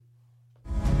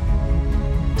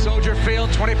Soldier Field,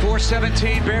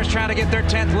 24-17. Bears trying to get their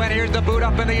 10th win. Here's the boot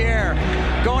up in the air.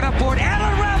 Going up for it.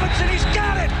 Allen Robinson, he's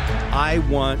got it! I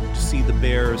want to see the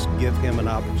Bears give him an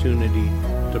opportunity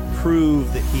to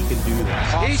prove that he can do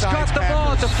that. He's got the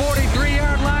ball at the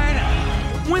 43-yard line.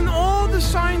 When all the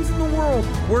signs in the world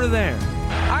were there.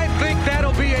 I think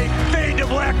that'll be a fade to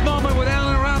black moment with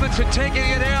Allen Robinson taking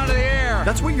it out of the air.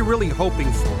 That's what you're really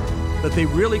hoping for, that they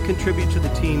really contribute to the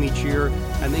team each year,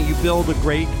 and that you build a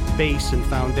great base and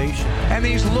foundation. And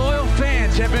these loyal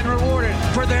fans have been rewarded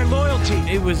for their loyalty.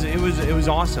 It was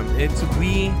awesome.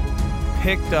 We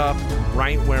picked up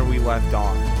right where we left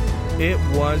off. It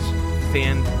was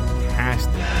fantastic.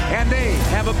 And they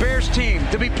have a Bears team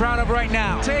to be proud of right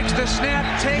now. Takes the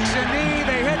snap, takes a knee,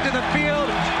 they head to the field.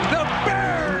 The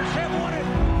Bears have won it.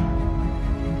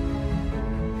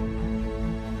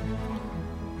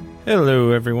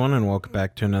 Hello, everyone, and welcome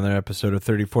back to another episode of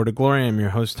 34 to Glory. I'm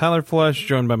your host, Tyler Flesh,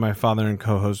 joined by my father and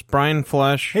co-host, Brian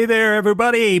Flesh. Hey there,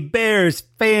 everybody. Bears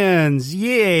fans.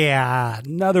 Yeah,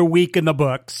 another week in the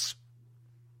books.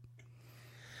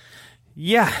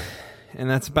 Yeah, and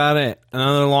that's about it.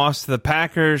 Another loss to the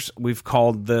Packers. We've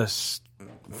called this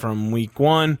from week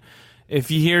one.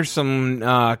 If you hear some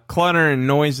clutter and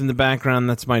noise in the background,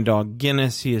 that's my dog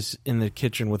Guinness. He is in the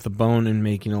kitchen with a bone and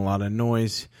making a lot of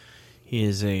noise. He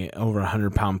is a over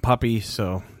 100-pound puppy,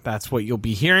 so that's what you'll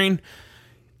be hearing.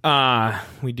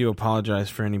 We do apologize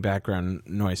for any background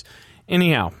noise.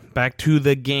 Anyhow, back to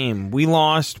the game. We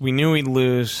lost. We knew we'd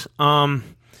lose.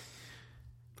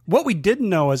 What we didn't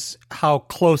know is how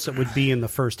close it would be in the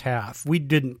first half. We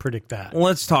didn't predict that.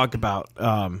 Let's talk about.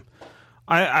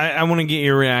 I want to get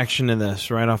your reaction to this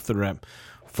right off the rip.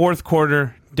 Fourth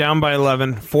quarter, down by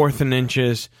 11, fourth and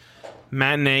inches.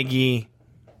 Matt Nagy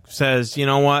says, "You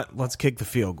know what? Let's kick the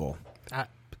field goal."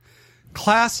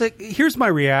 Classic. Here's my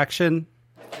reaction.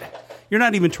 You're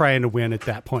not even trying to win at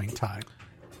that point in time.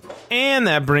 And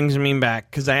that brings me back,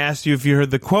 because I asked you if you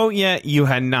heard the quote yet. You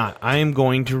had not. I am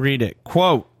going to read it.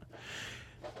 Quote,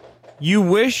 "You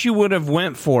wish you would have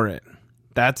went for it.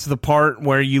 That's the part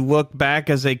where you look back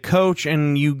as a coach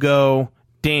and you go,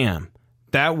 damn,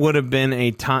 that would have been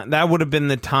a time. That would have been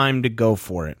the time to go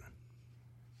for it."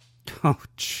 Oh,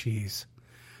 jeez.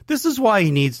 This is why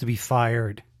he needs to be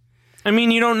fired. I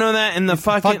mean, you don't know that in the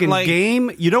fucking like, game.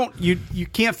 You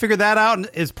can't figure that out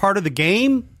as part of the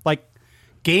game. Like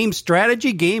game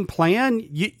strategy, game plan.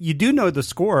 You do know the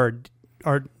score,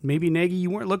 or maybe Nagy, you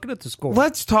weren't looking at the score.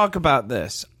 Let's talk about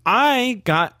this. I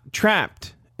got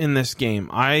trapped in this game.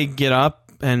 I get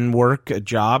up and work a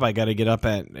job. I got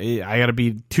to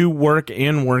be to work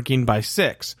and working by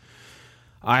 6.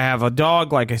 I have a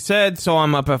dog, like I said, so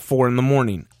I'm up at 4 in the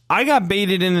morning. I got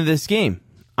baited into this game.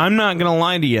 I'm not going to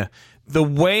lie to you. The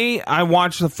way I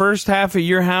watched the first half of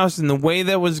your house and the way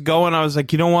that was going, I was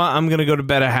like, you know what? I'm going to go to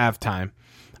bed at halftime.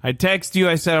 I text you.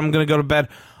 I said, I'm going to go to bed.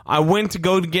 I went to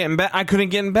go to get in bed. I couldn't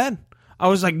get in bed. I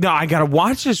was like, no, I got to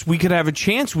watch this. We could have a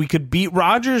chance. We could beat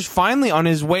Rodgers finally on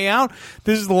his way out.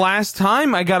 This is the last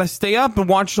time. I got to stay up and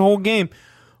watch the whole game.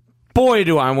 Boy,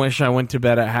 do I wish I went to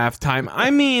bed at halftime.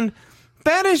 I mean,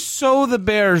 that is so the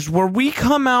Bears, where we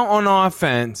come out on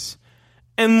offense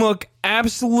and look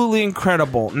absolutely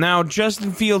incredible. Now,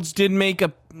 Justin Fields did make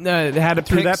had a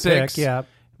pick six. Yeah.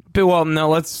 Well, no,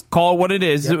 let's call it what it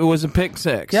is. Yep. It was a pick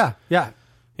 6. Yeah.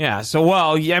 Yeah, so,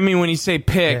 well, I mean, when you say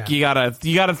pick, you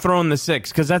gotta throw in the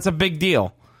 6, because that's a big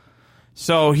deal.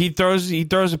 So he throws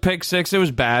a pick 6. It was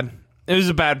bad. It was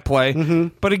a bad play.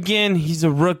 Mm-hmm. But again, he's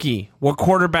a rookie. What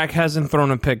quarterback hasn't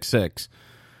thrown a pick 6?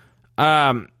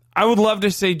 I would love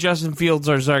to say Justin Fields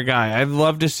is our guy. I'd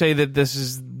love to say that this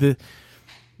is the...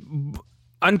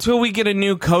 Until we get a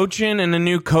new coach in and a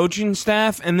new coaching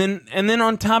staff, and then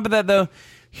on top of that, though,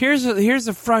 here's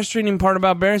the frustrating part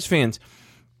about Bears fans.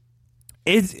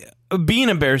 It's being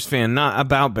a Bears fan, not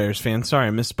about Bears fans. Sorry,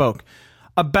 I misspoke.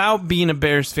 About being a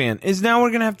Bears fan is now we're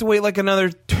going to have to wait like another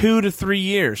 2 to 3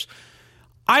 years.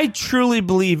 I truly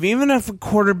believe even if a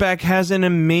quarterback has an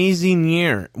amazing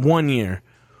year, 1 year,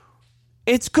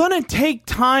 it's going to take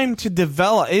time to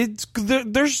develop.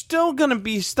 There's still going to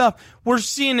be stuff. We're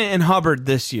seeing it in Hubbard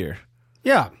this year.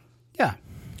 Yeah.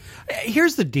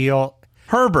 Here's the deal.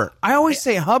 Herbert. I always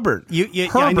say Hubbard.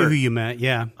 Herbert. I knew who you meant,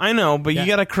 yeah. I know, but you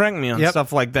got to correct me on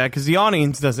stuff like that, because the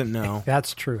audience doesn't know.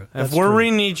 That's true. If we're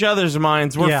reading each other's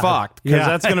minds, we're fucked, because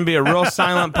that's going to be a real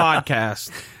silent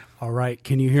podcast. All right,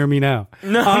 can you hear me now?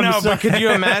 No, but could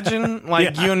you imagine,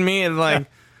 you and me,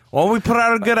 well, we put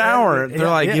out a good hour.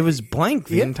 They're it was blank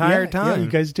the entire time. Yeah, you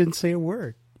guys didn't say a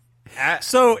word.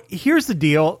 So here's the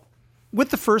deal. With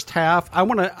the first half, I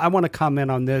want to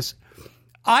comment on this.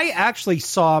 I actually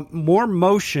saw more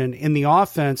motion in the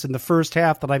offense in the first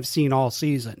half than I've seen all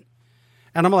season.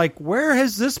 And I'm like, where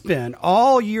has this been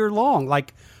all year long?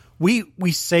 Like,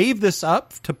 we saved this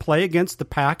up to play against the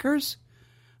Packers.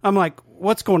 I'm like,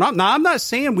 what's going on? Now, I'm not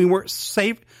saying we weren't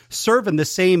serving the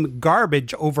same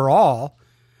garbage overall,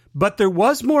 but there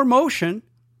was more motion.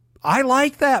 I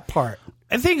like that part.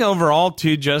 I think overall,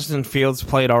 too, Justin Fields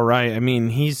played all right. I mean,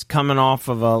 he's coming off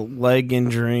of a leg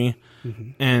injury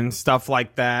and stuff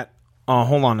like that.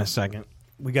 Hold on a second.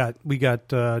 We got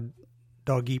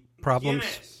doggy problems.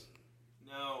 Guinness.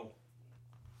 No.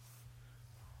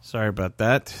 Sorry about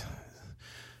that.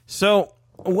 So,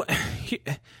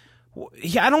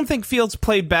 I don't think Fields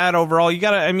played bad overall.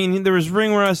 There was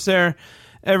ring rust there,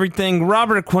 everything.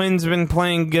 Robert Quinn's been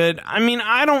playing good. I mean,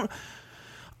 I don't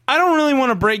really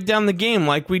want to break down the game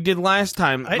like we did last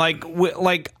time. I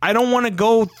don't want to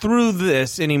go through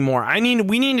this anymore.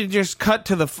 We need to just cut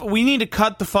the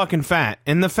fucking fat.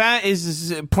 And the fat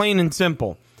is plain and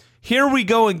simple. Here we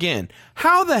go again.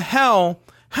 How the hell?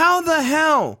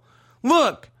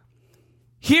 Look,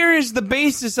 here is the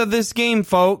basis of this game,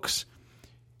 folks.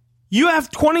 You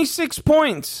have 26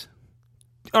 points.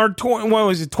 Or, what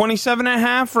was it, 27 and a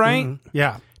half, right? Mm-hmm.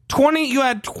 Yeah. You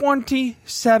had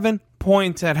 27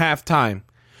 points at halftime.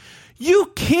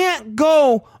 You can't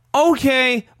go,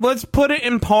 okay, let's put it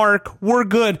in park, we're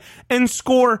good, and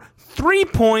score 3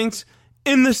 points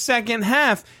in the second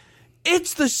half.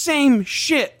 It's the same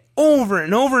shit over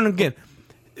and over and again.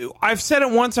 I've said it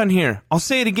once on here. I'll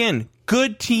say it again.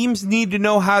 Good teams need to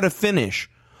know how to finish.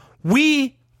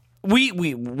 We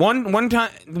one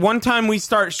time we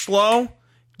start slow,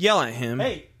 yell at him.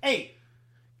 Hey,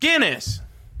 Guinness.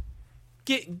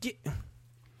 Get.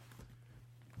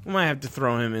 We might have to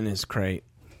throw him in his crate.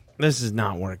 This is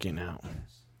not working out.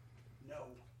 No.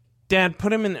 Dad,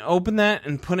 open that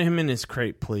and put him in his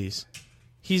crate, please.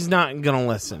 He's not gonna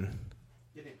listen.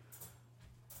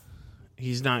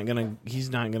 He's not gonna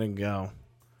go.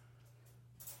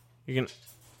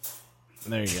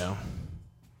 There you go.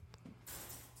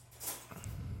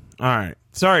 All right.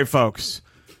 Sorry, folks.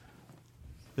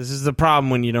 This is the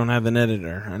problem when you don't have an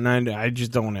editor, and I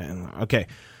just don't want to. Okay.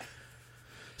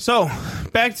 So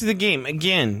back to the game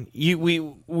again.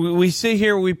 We sit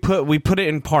here. We put it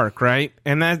in park, right?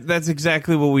 And that's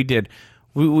exactly what we did.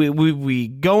 We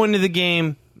go into the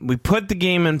game. We put the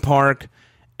game in park,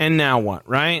 and now what?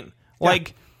 Right? Yeah.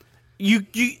 Like you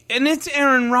and it's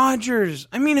Aaron Rodgers.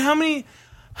 I mean,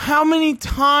 how many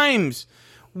times?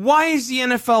 Why is the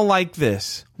NFL like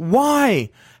this? Why?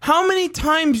 How many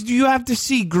times do you have to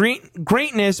see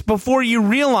greatness before you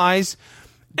realize?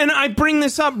 And I bring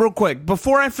this up real quick.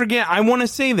 Before I forget, I want to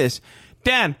say this.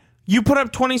 Dad, you put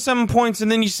up 27 points and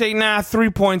then you say, 3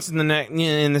 points in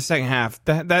the second half.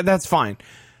 That's fine.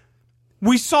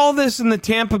 We saw this in the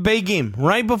Tampa Bay game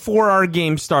right before our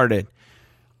game started.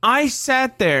 I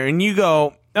sat there and you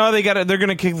go, oh, they're going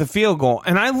to kick the field goal.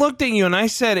 And I looked at you and I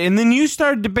said, and then you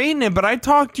started debating it, but I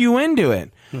talked you into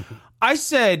it. I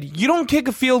said, you don't kick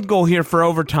a field goal here for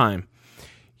overtime.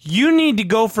 You need to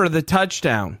go for the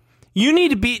touchdown. You need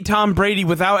to beat Tom Brady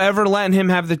without ever letting him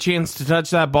have the chance to touch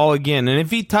that ball again. And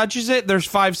if he touches it, there's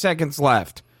 5 seconds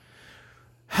left.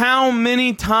 How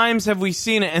many times have we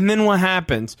seen it? And then what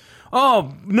happens?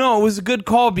 Oh, no, it was a good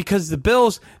call because the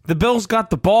Bills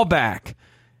got the ball back.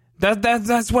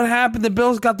 That's what happened. The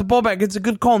Bills got the ball back. It's a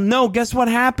good call. No, guess what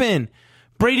happened?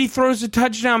 Brady throws a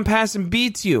touchdown pass and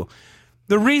beats you.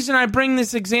 The reason I bring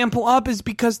this example up is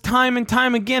because time and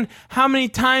time again, how many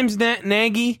times,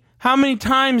 Nagy,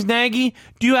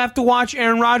 do you have to watch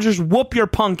Aaron Rodgers whoop your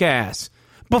punk ass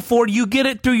before you get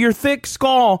it through your thick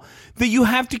skull that you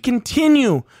have to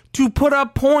continue to put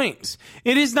up points?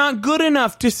 It is not good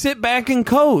enough to sit back and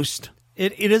coast.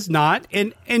 It is not.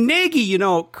 And Nagy,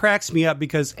 cracks me up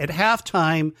because at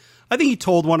halftime, I think he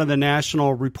told one of the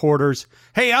national reporters,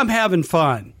 hey, I'm having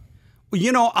fun.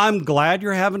 Well, I'm glad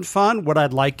you're having fun. What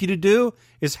I'd like you to do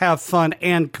is have fun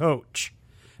and coach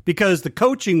because the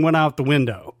coaching went out the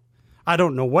window. I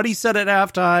don't know what he said at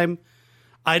halftime,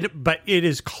 but it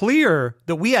is clear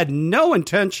that we had no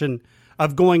intention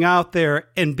of going out there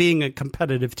and being a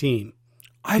competitive team.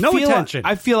 No intention.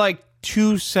 I feel like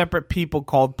two separate people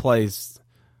called plays,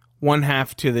 one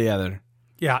half to the other.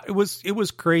 Yeah, it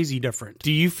was crazy different.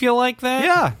 Do you feel like that?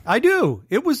 Yeah, I do.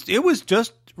 It was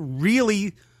just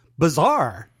really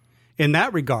bizarre in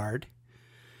that regard.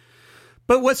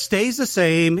 But what stays the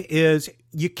same is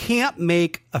you can't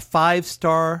make a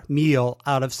 5-star meal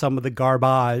out of some of the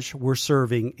garbage we're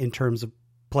serving in terms of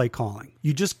play calling.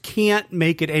 You just can't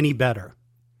make it any better.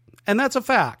 And that's a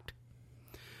fact.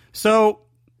 So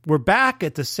we're back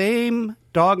at the same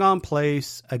doggone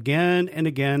place again and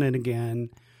again and again,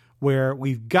 where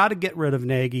we've got to get rid of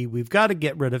Nagy. We've got to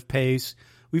get rid of Pace.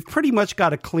 we've pretty much got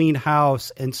to clean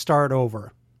house and start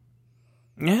over.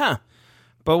 Yeah.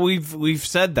 But we've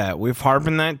said that. We've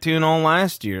harping that tune all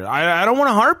last year. I don't want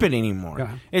to harp it anymore.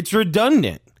 Yeah. It's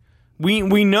redundant.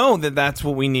 We know that that's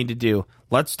what we need to do.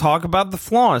 Let's talk about the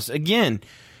flaws. Again,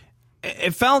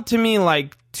 it felt to me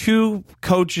like two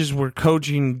coaches were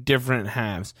coaching different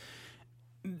halves.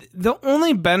 The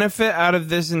only benefit out of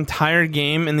this entire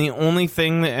game, and the only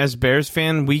thing that as Bears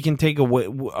fan we can take a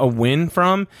win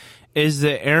from, is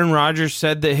that Aaron Rodgers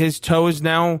said that his toe is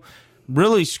now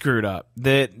really screwed up.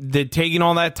 That taking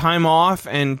all that time off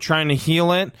and trying to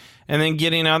heal it and then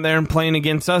getting out there and playing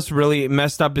against us really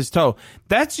messed up his toe.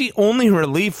 That's the only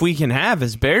relief we can have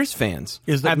as Bears fans.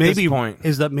 Is that at maybe this point.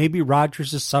 Is that maybe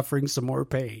Rodgers is suffering some more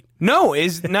pain? No,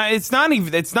 it's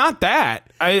not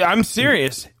that. I'm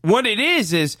serious. What it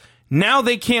is now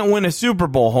they can't win a Super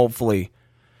Bowl, hopefully.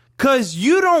 'Cause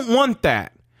you don't want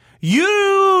that.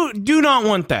 You do not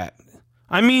want that.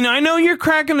 I mean, I know you're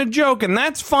cracking a joke, and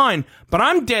that's fine, but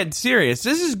I'm dead serious.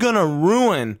 This is going to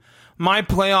ruin my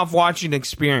playoff watching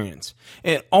experience.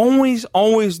 It always,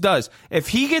 always does. If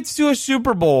he gets to a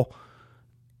Super Bowl,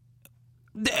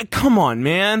 come on,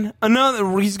 man.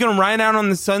 He's going to ride out on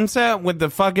the sunset with the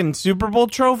fucking Super Bowl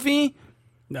trophy?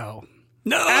 No.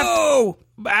 That's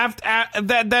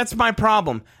my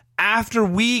problem. After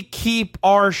we keep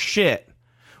our shit.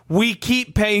 We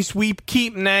keep Pace, we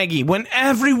keep Nagy, when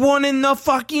everyone in the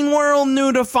fucking world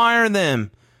knew to fire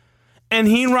them. And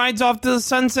he rides off to the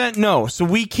sunset? No. So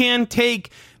we can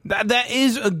take... That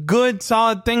is a good,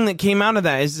 solid thing that came out of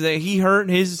that, is that he hurt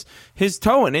his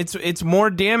toe, and it's more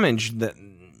damage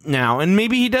now. And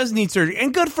maybe he does need surgery.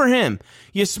 And good for him,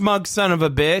 you smug son of a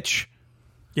bitch.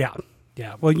 Yeah.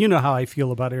 Well, you know how I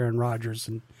feel about Aaron Rodgers,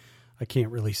 and I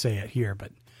can't really say it here,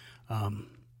 but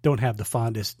don't have the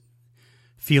fondest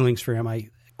feelings for him. I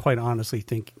quite honestly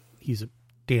think he's a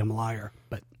damn liar.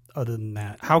 But other than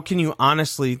that, how can you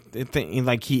honestly think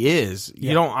like he is?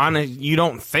 Yeah. You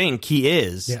don't think he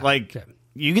is. Yeah. Like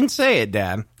you can say it,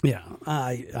 Dad. Yeah,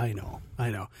 I know.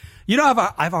 You know,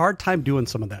 I have a hard time doing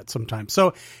some of that sometimes.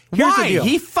 So here's the deal.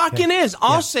 He fucking is.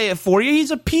 I'll say it for you.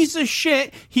 He's a piece of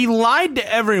shit. He lied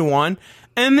to everyone,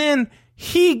 and then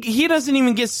he doesn't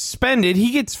even get suspended.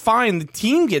 He gets fined. The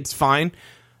team gets fined.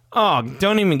 Oh,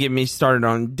 don't even get me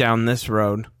started down this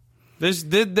road. This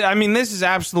is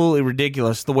absolutely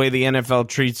ridiculous the way the NFL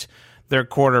treats their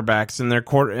quarterbacks and their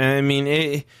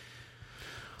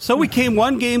So we came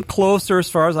one game closer, as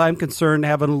far as I'm concerned,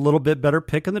 having a little bit better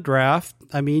pick in the draft.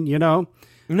 I mean, you know.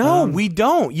 No, we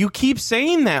don't. You keep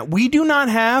saying that. We do not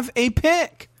have a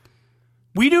pick.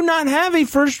 We do not have a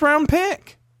first-round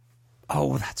pick.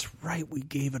 Oh, that's right. We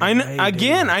gave it away.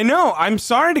 I know. I'm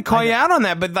sorry to call you out on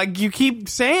that, but like you keep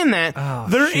saying that. Oh,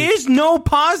 there is no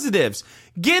positives.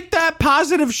 Get that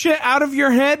positive shit out of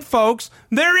your head, folks.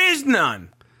 There is none.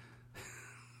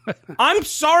 I'm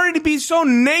sorry to be so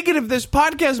negative this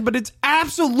podcast, but it's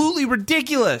absolutely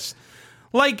ridiculous.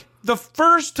 Like the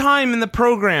first time in the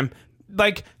program,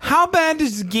 like how bad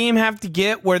does the game have to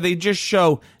get where they just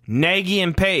show Nagy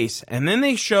and Pace, and then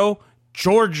they show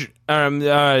George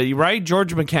McCaskey.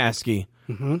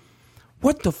 Mm-hmm.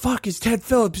 What the fuck is Ted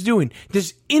Phillips doing?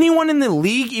 Does anyone in the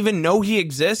league even know he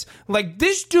exists? Like,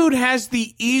 this dude has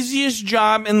the easiest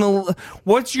job in the...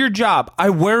 What's your job?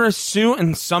 I wear a suit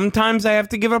and sometimes I have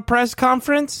to give a press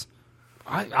conference?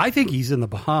 I think he's in the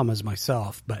Bahamas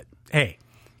myself, but hey,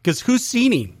 because who's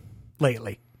seen him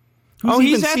lately?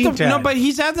 He's at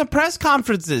the press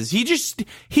conferences.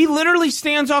 He literally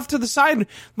stands off to the side.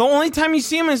 The only time you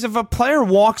see him is if a player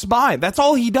walks by. That's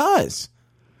all he does.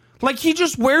 Like, he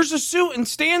just wears a suit and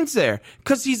stands there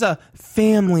because he's a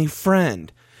family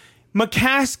friend.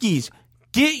 McCaskey's,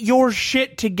 get your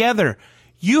shit together.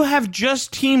 You have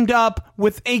just teamed up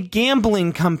with a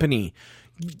gambling company.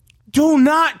 Do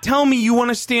not tell me you want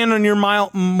to stand on your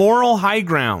moral high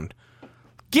ground.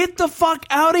 Get the fuck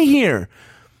out of here.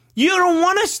 You don't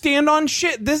want to stand on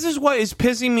shit. This is what is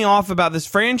pissing me off about this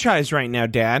franchise right now,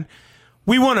 Dad.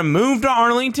 We want to move to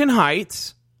Arlington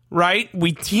Heights, right?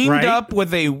 We teamed up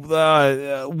with a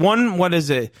what is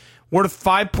it? Worth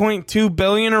 $5.2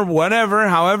 billion or whatever,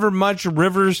 however much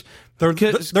Rivers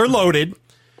they're loaded.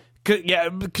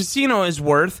 Casino is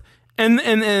worth. And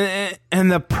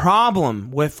the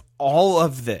problem with all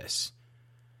of this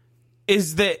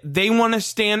is that they want to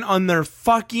stand on their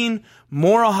fucking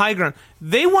moral high ground.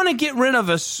 They want to get rid of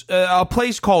a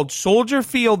place called Soldier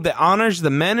Field that honors the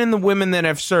men and the women that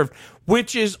have served,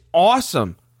 which is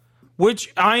awesome,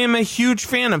 which I am a huge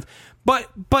fan of. But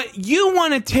you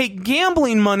want to take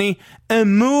gambling money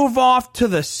and move off to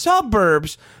the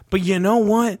suburbs. But you know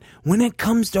what? When it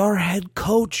comes to our head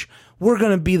coach, we're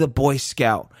going to be the Boy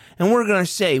Scout. And we're going to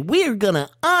say, we're going to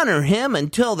honor him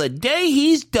until the day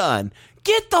he's done.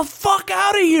 Get the fuck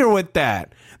out of here with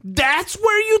that. That's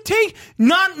where you take,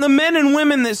 not the men and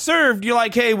women that served. You're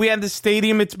like, hey, we had the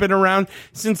stadium. It's been around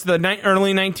since the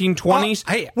early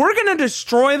 1920s. We're going to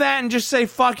destroy that and just say,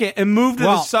 fuck it, and move to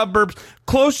the suburbs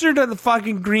closer to the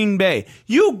fucking Green Bay.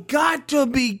 You got to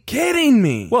be kidding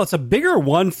me. Well, it's a bigger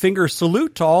one-finger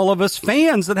salute to all of us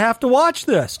fans that have to watch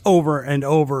this over and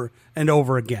over and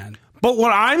over again. But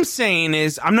what I'm saying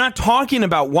is, I'm not talking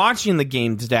about watching the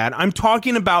games, Dad. I'm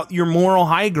talking about your moral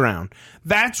high ground.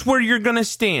 That's where you're going to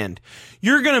stand.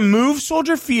 You're going to move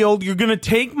Soldier Field. You're going to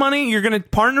take money. You're going to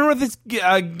partner with this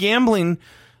gambling.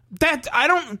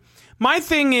 My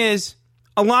thing is,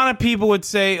 a lot of people would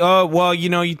say, oh, well,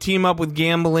 you team up with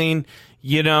gambling,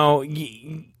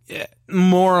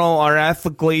 moral or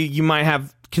ethically, you might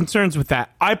have concerns with that.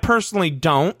 I personally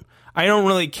don't. I don't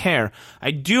really care.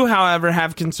 I do, however,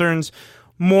 have concerns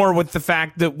more with the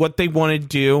fact that what they want to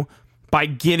do by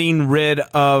getting rid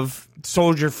of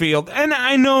Soldier Field. And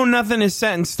I know nothing is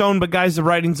set in stone, but guys, the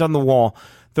writing's on the wall.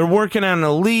 They're working on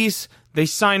a lease. They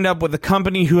signed up with a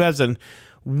company who has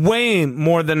way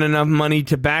more than enough money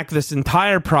to back this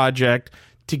entire project,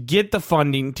 to get the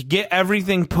funding, to get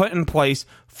everything put in place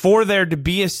for there to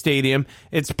be a stadium.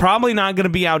 It's probably not going to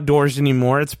be outdoors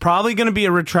anymore. It's probably going to be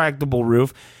a retractable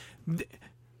roof.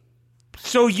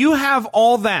 So you have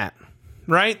all that,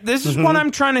 right? This is what I'm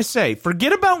trying to say.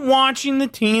 Forget about watching the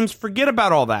teams. Forget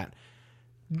about all that.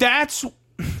 That's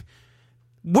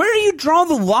where do you draw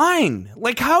the line?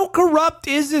 Like, how corrupt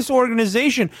is this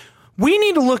organization? We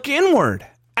need to look inward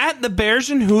at the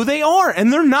Bears and who they are.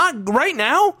 And they're not right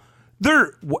now.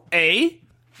 They're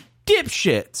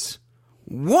dipshits.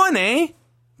 1A,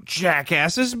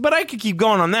 jackasses. But I could keep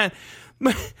going on that.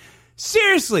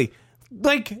 Seriously.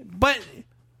 But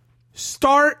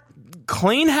start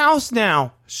clean house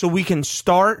now so we can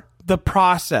start the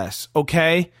process,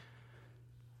 okay?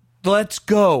 Let's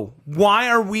go. Why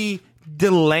are we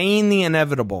delaying the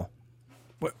inevitable?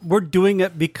 We're doing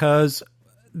it because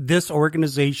this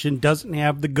organization doesn't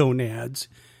have the gonads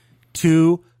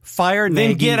to fire Nagy.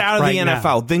 Then get out of the NFL.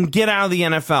 Now. Then get out of the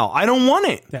NFL. I don't want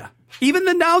it. Yeah. Even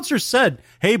the announcer said,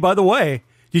 hey, by the way,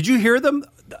 did you hear them?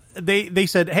 They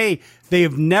said, hey, they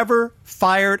have never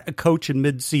fired a coach in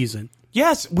midseason.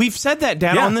 Yes, we've said that,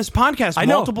 Dan, on this podcast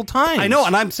multiple times. I know,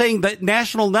 and I'm saying that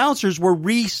national announcers were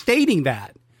restating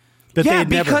that.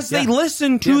 Because they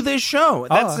listen to this show.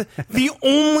 That's the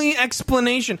only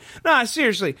explanation. Nah,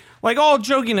 seriously. Like, all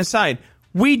joking aside,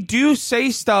 we do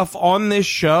say stuff on this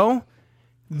show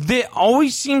that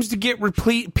always seems to get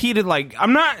repeated. Like,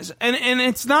 I'm not, and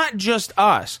it's not just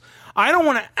us. I don't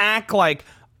want to act like,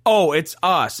 oh, it's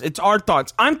us. It's our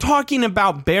thoughts. I'm talking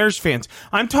about Bears fans.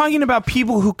 I'm talking about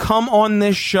people who come on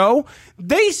this show.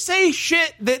 They say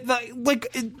shit that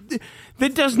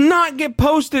that does not get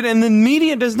posted and the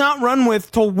media does not run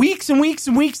with till weeks and weeks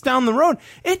and weeks down the road.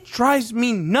 It drives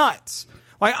me nuts.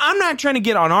 Like, I'm not trying to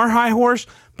get on our high horse,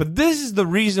 but this is the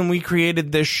reason we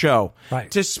created this show. Right.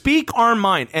 To speak our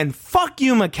mind. And fuck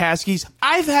you, McCaskies.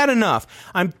 I've had enough.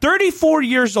 I'm 34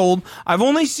 years old. I've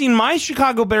only seen my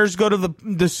Chicago Bears go to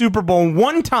the Super Bowl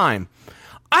one time.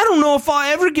 I don't know if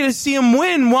I'll ever get to see them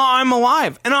win while I'm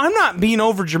alive. And I'm not being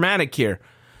overdramatic here.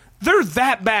 They're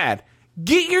that bad.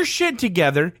 Get your shit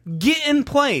together. Get in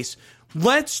place.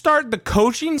 Let's start the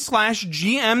coaching /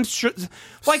 GM.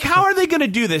 Like, how are they going to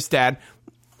do this, Dad?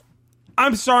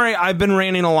 I'm sorry, I've been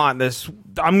ranting a lot.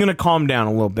 I'm going to calm down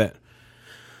a little bit.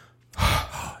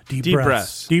 Deep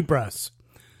breaths. Deep breaths.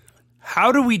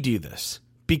 How do we do this?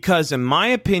 Because in my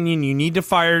opinion, you need to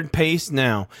fire Pace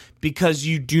now because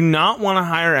you do not want to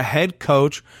hire a head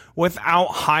coach without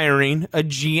hiring a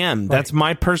GM. Right. That's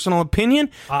my personal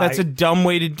opinion. That's a dumb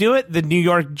way to do it. The New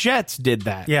York Jets did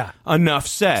that. Yeah. Enough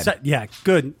said.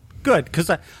 Good.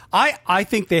 Because I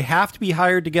think they have to be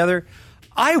hired together.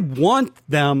 I want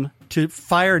them to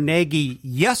fire Nagy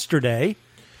yesterday.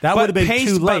 That would have been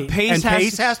too late.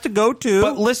 Pace has to go too.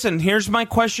 But listen, here's my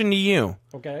question to you.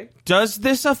 Okay. Does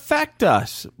this affect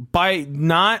us by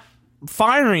not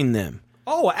firing them?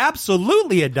 Oh,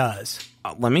 absolutely it does.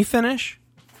 Let me finish.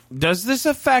 Does this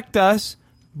affect us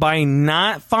by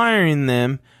not firing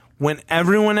them when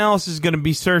everyone else is going to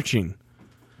be searching?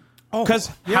 Because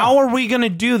how are we going to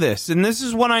do this? And this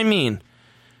is what I mean.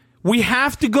 We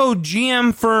have to go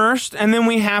GM first, and then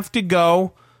we have to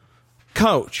go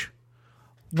coach.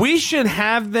 We should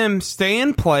have them stay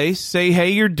in place, say, hey,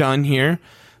 you're done here.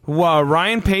 Well,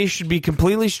 Ryan Pace should be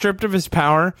completely stripped of his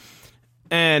power,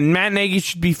 and Matt Nagy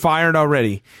should be fired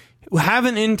already. Have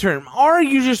an intern. Or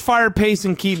you just fire Pace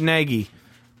and keep Nagy.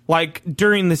 like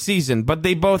during the season, but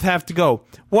they both have to go.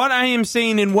 What I am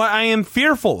saying and what I am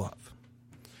fearful of,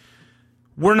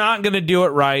 we're not going to do it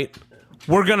right.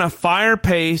 We're going to fire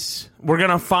Pace. We're going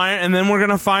to fire, and then we're going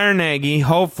to fire Nagy.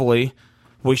 Hopefully,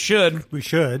 we should.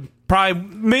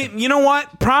 Probably, you know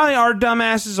what? Probably our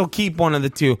dumbasses will keep one of the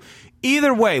two.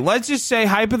 Either way, let's just say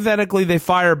hypothetically they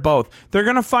fire both. They're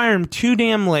going to fire him too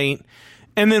damn late,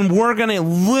 and then we're going to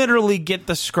literally get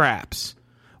the scraps.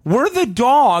 We're the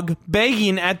dog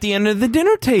begging at the end of the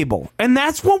dinner table, and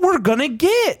that's what we're going to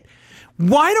get.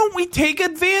 Why don't we take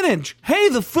advantage? Hey,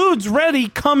 the food's ready.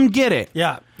 Come get it.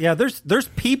 Yeah. There's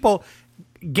people,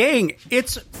 gang.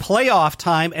 It's playoff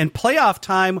time, and playoff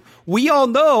time. We all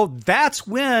know that's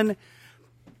when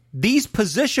these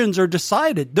positions are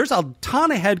decided. There's a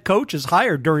ton of head coaches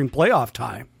hired during playoff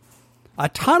time. A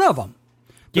ton of them.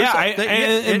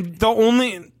 And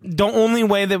the only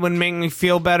way that would make me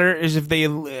feel better is if they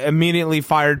immediately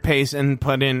fired Pace and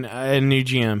put in a new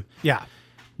GM. Yeah,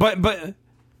 but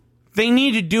they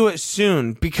need to do it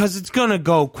soon because it's going to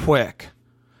go quick.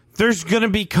 There's going to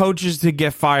be coaches to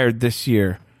get fired this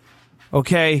year.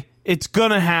 Okay, it's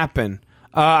going to happen.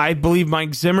 I believe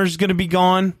Mike Zimmer's going to be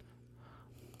gone.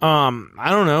 I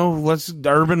don't know.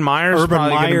 Urban Meyer's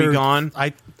probably going to be gone.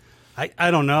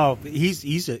 I don't know.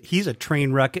 He's a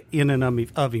train wreck in and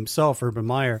of himself, Urban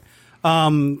Meyer.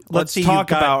 Let's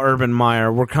talk about Urban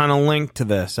Meyer. We're kind of linked to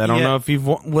this. I don't know if you've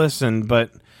listened,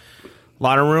 but a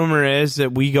lot of rumor is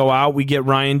that we go out, we get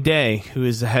Ryan Day, who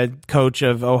is the head coach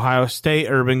of Ohio State.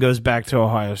 Urban goes back to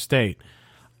Ohio State.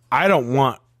 I don't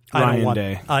want Ryan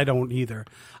Day. I don't either.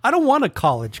 I don't want a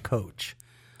college coach.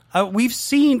 We've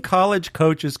seen college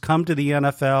coaches come to the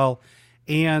NFL,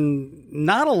 and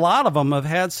not a lot of them have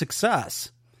had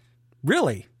success,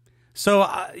 really. So,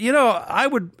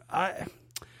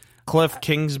 Cliff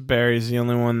Kingsbury is the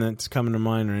only one that's coming to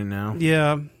mind right now.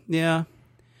 Yeah.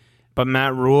 But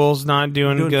Matt Rule's not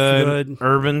doing good.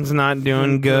 Urban's not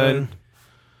doing good.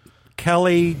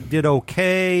 Kelly did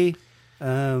okay.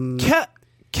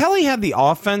 Kelly had the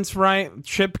offense right.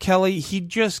 Chip Kelly, he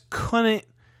just couldn't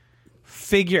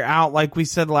figure out, like we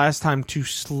said last time, to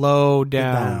slow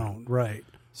down. Right.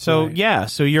 So, yeah.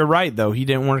 So you're right, though. He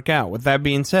didn't work out. With that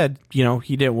being said, he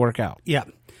didn't work out. Yeah.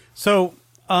 So,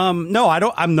 no,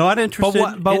 I'm not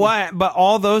interested. But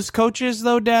all those coaches,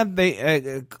 though, Dad,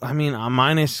 they,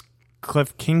 minus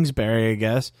Cliff Kingsbury, I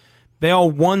guess, they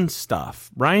all won stuff.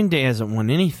 Ryan Day hasn't won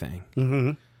anything.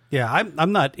 Mm-hmm. Yeah,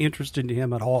 I'm not interested in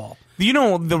him at all. You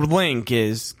know, the link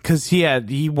is because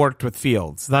he worked with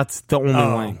Fields. That's the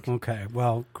only link. Okay,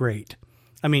 well, great.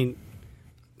 I mean,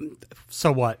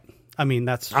 so what? I mean,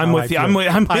 that's I'm with you.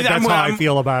 That's how I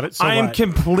feel about it. So I am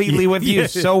completely with you.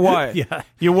 So what? Yeah,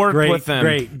 you worked with them.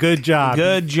 Great, good job.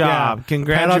 Yeah.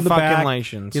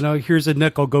 Congratulations. Here's a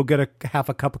nickel. Go get half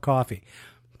a cup of coffee.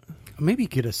 Maybe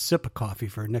get a sip of coffee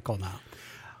for a nickel now.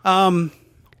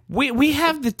 We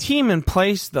have the team in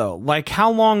place though. Like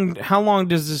how long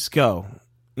does this go?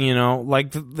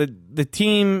 Like the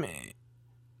team.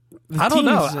 I don't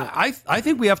know. I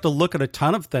think we have to look at a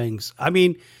ton of things. I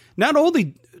mean, not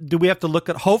only do we have to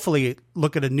hopefully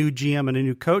look at a new GM and a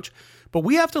new coach, but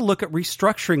we have to look at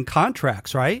restructuring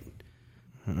contracts, right?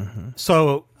 Mm-hmm.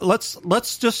 So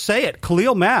let's just say it.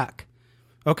 Khalil Mack,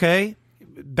 okay,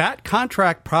 that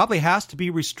contract probably has to be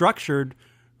restructured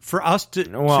for us to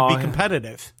be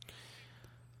competitive.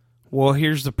 Well,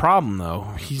 here's the problem, though.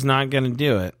 He's not going to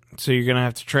do it, so you're going to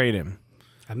have to trade him.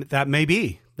 That may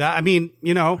be.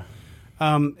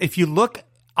 If you look,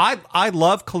 I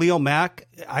love Khalil Mack.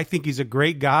 I think he's a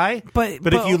great guy. But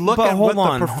if you look at what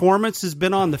the performance has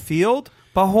been on the field.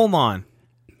 But hold on.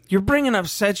 You're bringing up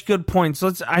such good points.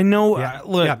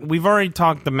 We've already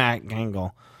talked the Mack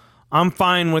angle. I'm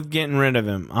fine with getting rid of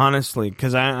him, honestly,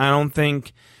 because I don't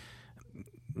think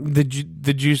the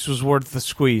juice was worth the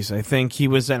squeeze. I think he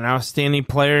was an outstanding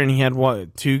player, and he had,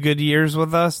 2 good years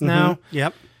with us now? Mm-hmm.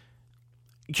 Yep.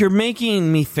 You're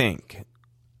making me think.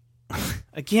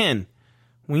 Again,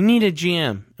 we need a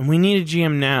GM, and we need a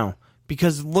GM now,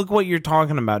 because look what you're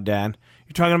talking about, Dad.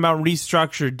 You're talking about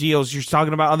restructured deals. You're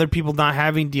talking about other people not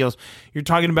having deals. You're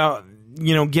talking about,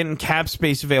 getting cap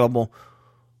space available.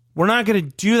 We're not going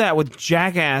to do that with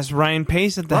jackass Ryan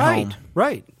Pace at the helm.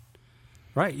 Right.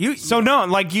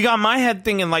 You got my head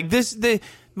thinking this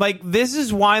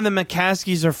is why the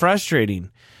McCaskies are frustrating.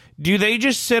 Do they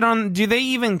just do they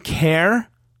even care?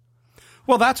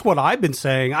 Well, that's what I've been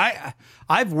saying.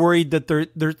 I've worried that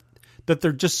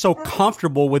they're just so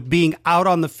comfortable with being out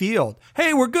on the field.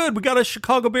 Hey, we're good. We got a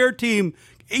Chicago Bear team.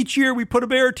 Each year we put a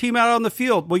Bear team out on the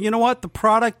field. Well, you know what? The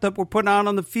product that we're putting out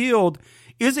on the field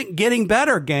isn't getting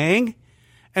better, gang.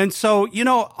 And so,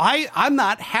 I'm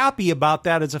not happy about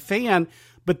that as a fan,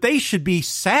 but they should be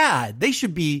sad. They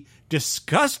should be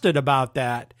disgusted about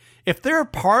that. If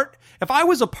I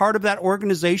was a part of that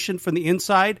organization from the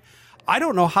inside, I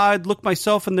don't know how I'd look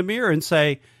myself in the mirror and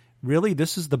say, really,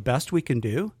 this is the best we can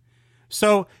do?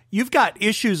 So you've got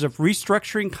issues of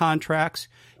restructuring contracts.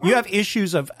 You have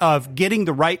issues of getting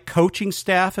the right coaching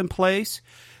staff in place.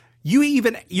 You're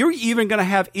even going to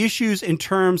have issues in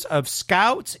terms of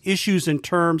scouts, issues in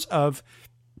terms of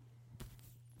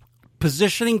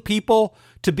positioning people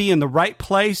to be in the right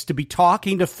place, to be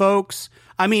talking to folks.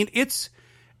 I mean, it's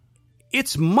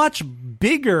much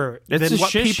bigger than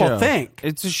what people think.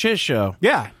 It's a shit show.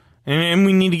 Yeah. And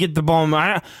we need to get the ball.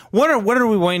 What are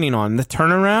we waiting on? The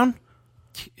turnaround?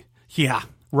 Yeah,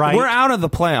 right. We're out of the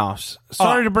playoffs.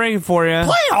 Sorry to break it for you.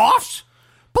 Playoffs?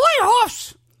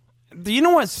 You know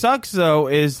what sucks, though,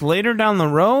 is later down the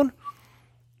road,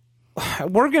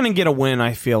 we're going to get a win,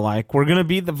 I feel like. We're going to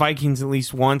beat the Vikings at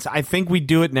least once. I think we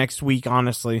do it next week,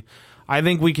 honestly. I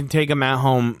think we can take them at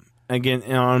home again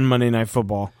on Monday Night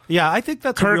Football. Yeah, I think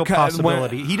that's a real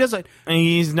possibility.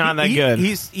 He's not that good.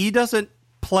 He doesn't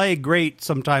play great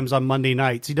sometimes on Monday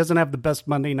nights. He doesn't have the best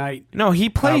Monday night. No, he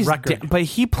plays, record. But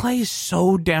he plays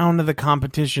so down to the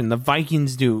competition. The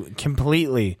Vikings do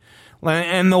completely,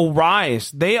 and they'll rise.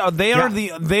 They're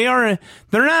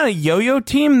not a yo-yo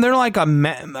team. They're like a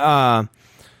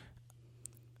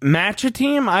matcha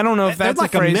team. I don't know if that's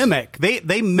like a mimic.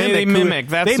 They mimic.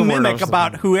 That's they mimic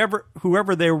about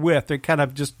whoever they're with. They kind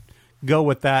of just go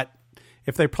with that.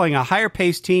 If they're playing a higher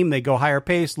pace team, they go higher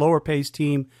pace. Lower pace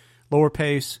team, lower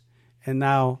pace. And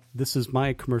now this is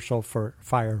my commercial for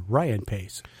Fire Ryan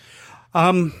Pace.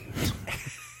 That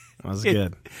was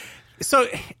good. So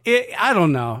I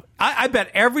don't know. I bet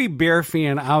every Bear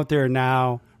fan out there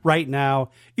right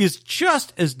now, is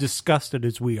just as disgusted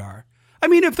as we are. I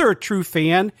mean, if they're a true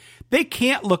fan, they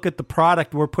can't look at the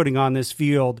product we're putting on this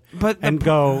field and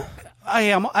go,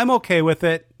 I'm okay with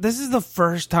it. This is the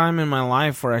first time in my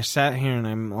life where I sat here and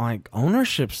I'm like,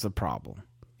 ownership's the problem.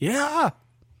 Yeah.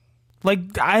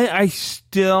 Like, I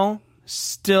still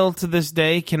to this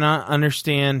day cannot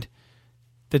understand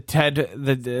Phil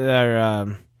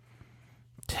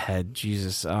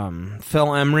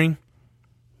Emery.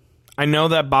 I know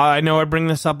I bring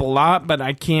this up a lot, but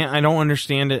I don't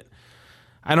understand it.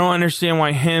 I don't understand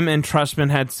why him and Trustman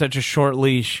had such a short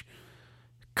leash.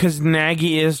 Because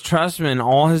Nagy is Trustman.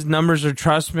 All his numbers are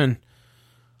Trustman.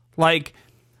 Like,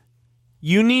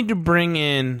 you need to bring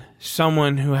in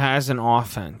someone who has an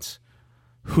offense.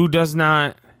 Who does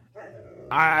not...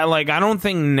 I don't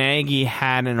think Nagy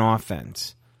had an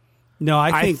offense. No,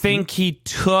 I think he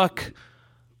took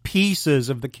pieces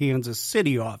of the Kansas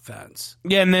City offense.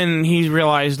 Yeah, and then he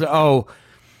realized,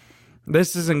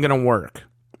 this isn't going to work.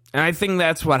 And I think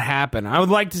that's what happened. I would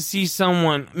like to see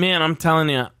someone... Man, I'm telling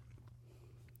you,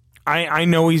 I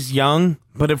know he's young,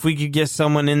 but if we could get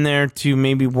someone in there to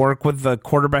maybe work with the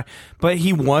quarterback... But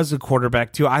he was a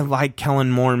quarterback, too. I like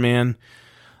Kellen Moore, man.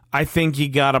 I think you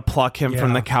got to pluck him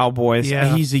from the Cowboys.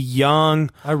 Yeah. He's a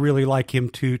young... I really like him,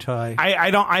 too, Ty.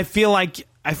 I feel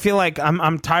like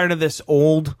I'm tired of this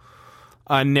old...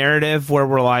 narrative where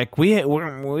we're like, we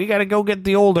got to go get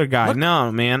the older guy.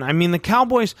 No, man. I mean, the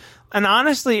Cowboys, and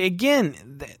honestly,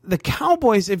 again, the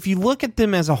Cowboys, if you look at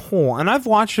them as a whole, and I've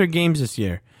watched their games this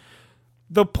year,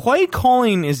 the play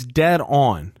calling is dead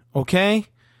on, okay?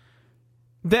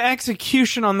 The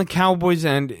execution on the Cowboys'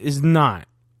 end is not.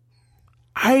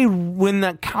 When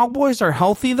the Cowboys are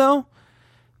healthy, though,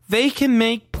 they can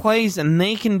make plays and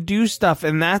they can do stuff,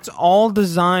 and that's all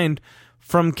designed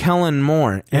from Kellen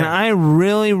Moore, and I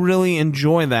really, really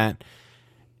enjoy that.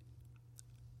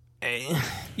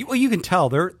 Well, you can tell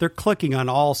they're clicking on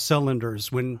all cylinders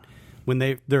when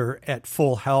they're at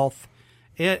full health.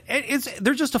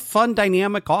 They're just a fun,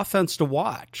 dynamic offense to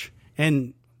watch,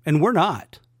 and we're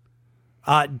not.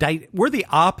 We're the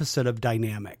opposite of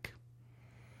dynamic.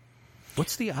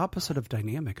 What's the opposite of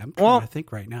dynamic? I'm trying to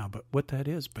think right now, but what that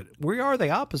is. But we are the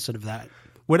opposite of that,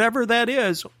 whatever that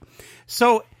is.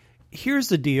 So. Here's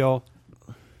the deal.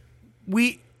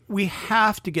 We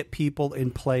have to get people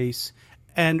in place,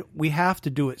 and we have to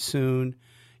do it soon.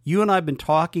 You and I have been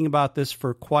talking about this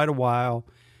for quite a while.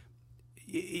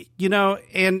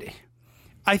 And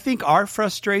I think our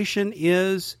frustration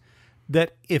is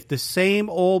that if the same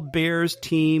old Bears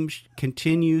team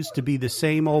continues to be the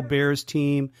same old Bears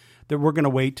team, that we're going to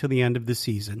wait till the end of the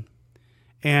season.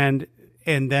 And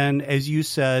then, as you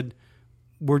said,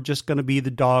 we're just going to be the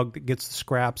dog that gets the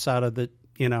scraps out of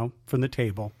from the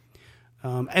table.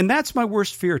 And that's my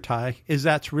worst fear, Ty, is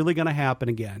that's really going to happen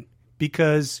again.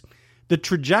 Because the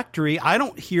trajectory, I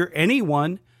don't hear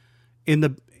anyone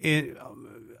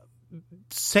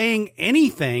saying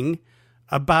anything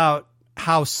about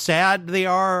how sad they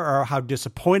are or how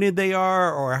disappointed they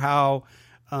are or how,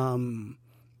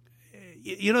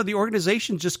 the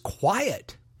organization's just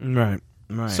quiet. Right.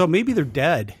 So maybe they're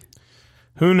dead.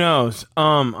 Who knows?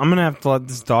 I'm going to have to let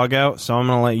this dog out, so I'm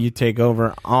going to let you take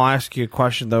over. I'll ask you a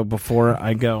question, though, before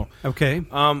I go. Okay.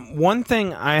 One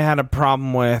thing I had a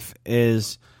problem with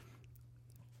is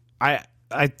I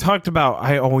talked about,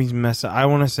 I always mess up. I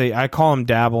want to say, I call him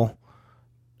Dabble.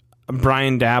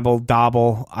 Brian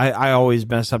Dabble. I always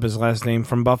mess up his last name,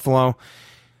 from Buffalo.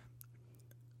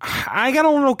 I got a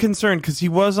little concerned because he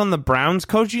was on the Browns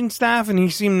coaching staff and he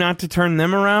seemed not to turn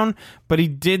them around, but he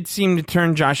did seem to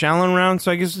turn Josh Allen around.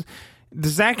 So I guess,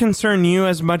 does that concern you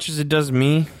as much as it does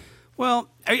me? Well,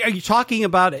 are you talking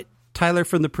about it, Tyler,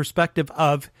 from the perspective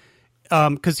of,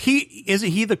 because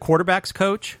isn't he the quarterback's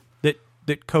coach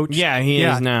that coached? Yeah, he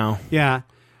is now. Yeah.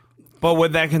 But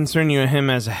would that concern you,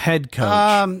 him as a head coach?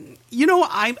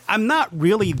 I'm not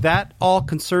really that all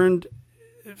concerned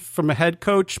from a head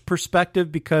coach perspective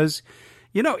because,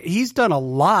 he's done a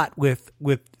lot with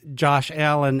Josh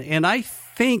Allen, and I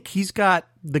think he's got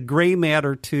the gray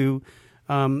matter to,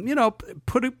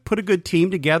 put a good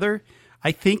team together.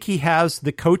 I think he has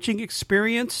the coaching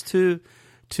experience to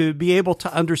be able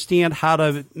to understand how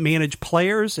to manage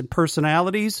players and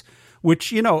personalities,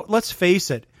 which, let's face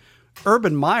it,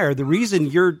 Urban Meyer, the reason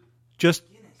you're just,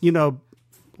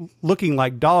 looking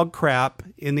like dog crap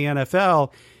in the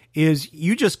NFL is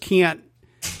you just can't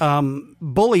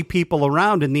bully people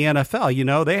around in the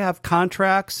NFL. They have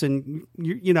contracts, and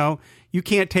you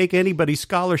can't take anybody's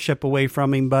scholarship away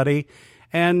from him, buddy.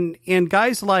 And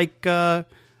guys like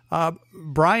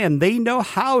Brian, they know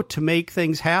how to make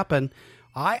things happen.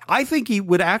 I think he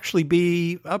would actually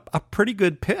be a pretty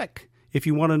good pick if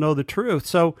you want to know the truth.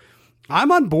 So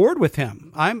I'm on board with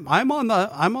him. I'm on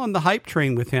the hype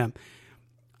train with him.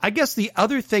 I guess the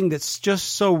other thing that's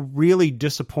just so really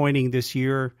disappointing this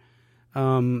year,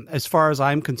 as far as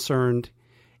I'm concerned,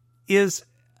 is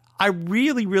I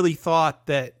really, really thought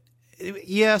that,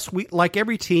 yes, like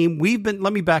every team,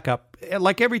 let me back up.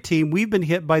 Like every team, we've been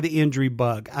hit by the injury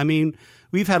bug. I mean,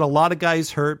 we've had a lot of guys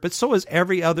hurt, but so has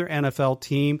every other NFL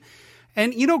team.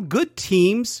 And, good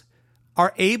teams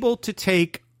are able to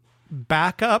take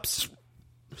backups,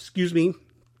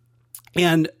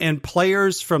 and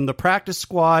players from the practice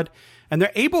squad, and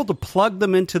they're able to plug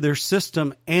them into their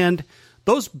system. And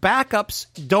those backups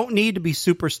don't need to be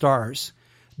superstars.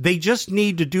 They just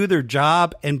need to do their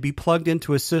job and be plugged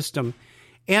into a system.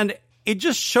 And it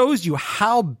just shows you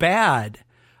how bad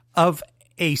of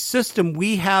a system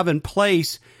we have in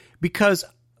place, because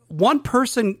one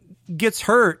person gets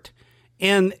hurt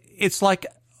and it's like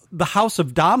the house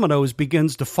of dominoes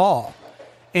begins to fall.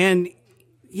 And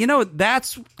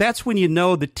that's when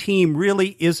the team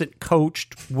really isn't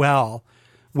coached well.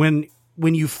 When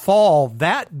you fall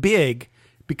that big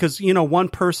because, one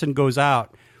person goes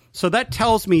out. So that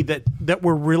tells me that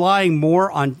we're relying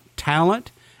more on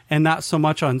talent and not so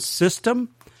much on system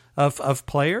of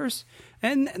players.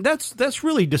 And that's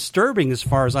really disturbing as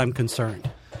far as I'm concerned.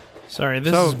 Sorry,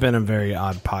 this has been a very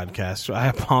odd podcast. I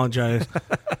apologize.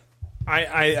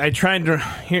 I tried to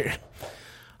here.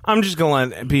 I'm just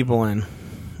going to let people in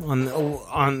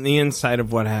on the inside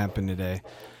of what happened today.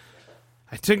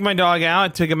 I took my dog out. I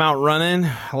took him out running.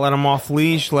 I let him off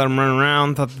leash, let him run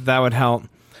around. Thought that would help.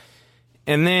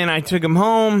 And then I took him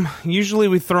home. Usually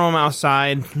we throw him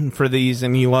outside for these,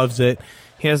 and he loves it.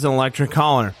 He has an electric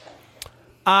collar.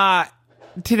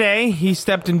 Today, he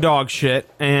stepped in dog shit,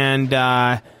 and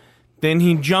then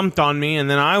he jumped on me, and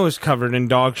then I was covered in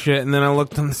dog shit, and then I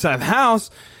looked on the side of the house,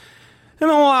 and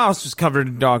the whole house was covered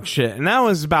in dog shit. And that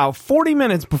was about 40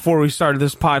 minutes before we started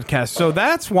this podcast. So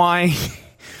that's why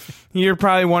you're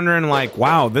probably wondering, like,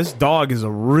 wow, this dog is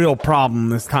a real problem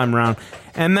this time around.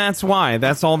 And that's why.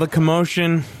 That's all the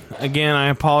commotion. Again, I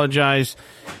apologize.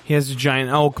 He has a giant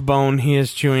elk bone he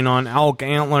is chewing on, elk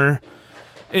antler.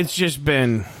 It's just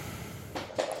been...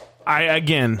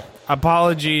 Again,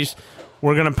 apologies.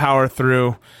 We're going to power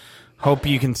through. Hope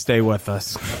you can stay with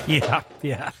us. Yeah.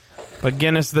 But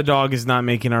Guinness the dog is not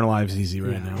making our lives easy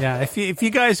right now. Yeah, if you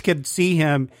guys could see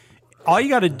him, all you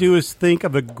got to do is think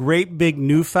of a great big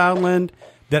Newfoundland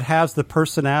that has the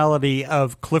personality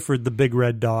of Clifford the Big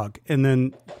Red Dog, and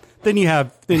then you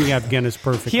have Guinness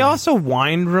perfectly. He also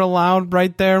whined real loud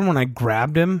right there when I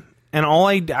grabbed him, and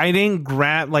I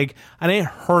didn't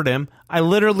hurt him. I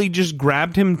literally just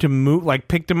grabbed him to move, like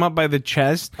picked him up by the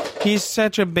chest. He's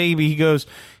such a baby.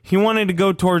 He wanted to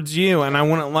go towards you, and I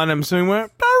wouldn't let him, so he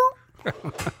went.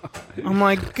 I'm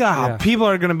like, God, People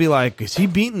are going to be like, is he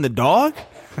beating the dog?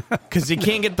 because he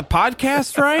can't get the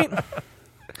podcast right.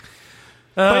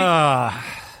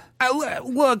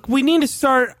 Look, we need to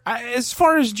start. As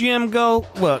far as GM go,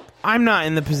 look, I'm not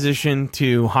in the position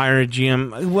to hire a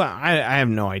GM. Well, I have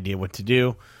no idea what to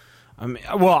do.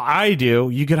 I do.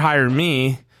 You could hire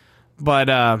me, but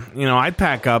I'd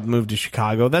pack up, move to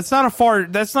Chicago. That's not a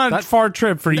far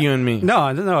trip for you and me.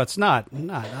 No, it's not.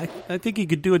 I think he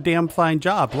could do a damn fine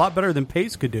job, a lot better than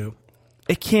Pace could do.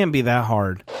 It can't be that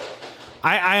hard.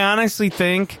 I honestly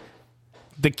think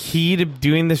the key to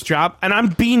doing this job, and I'm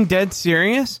being dead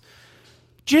serious,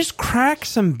 just crack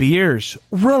some beers.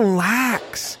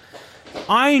 Relax.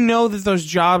 I know that those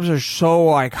jobs are so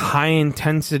like high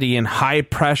intensity and high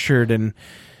pressured,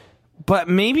 but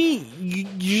maybe you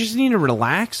just need to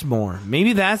relax more.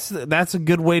 Maybe that's a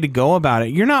good way to go about it.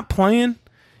 You're not playing.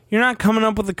 You're not coming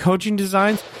up with the coaching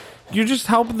designs. You're just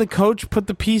helping the coach put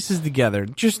the pieces together.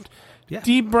 Just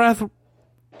deep breath,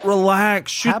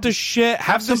 relax, shoot the shit,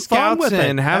 have some fun with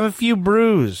it, have a few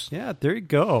brews. Yeah, there you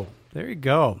go.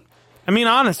 I mean,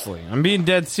 honestly, I'm being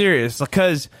dead serious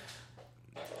because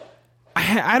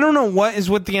I don't know what is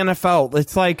with the NFL.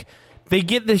 It's like they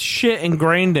get this shit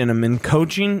ingrained in them in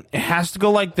coaching. It has to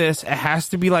go like this. It has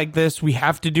to be like this. We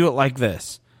have to do it like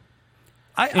this.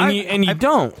 You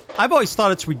don't. I've always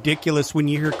thought it's ridiculous when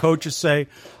you hear coaches say,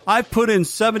 I've put in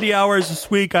 70 hours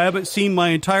this week. I haven't seen my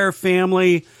entire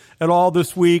family at all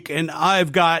this week. And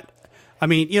I've got,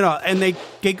 and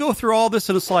they go through all this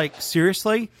and it's like,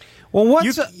 seriously? Well,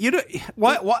 what's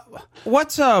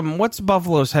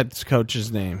Buffalo's head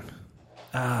coach's name?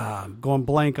 Going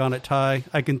blank on it, Ty.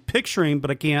 I can picture him,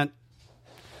 but I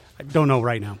don't know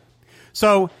right now.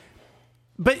 So,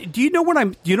 but do you know what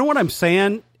I'm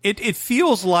saying? It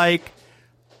feels like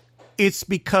it's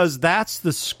because that's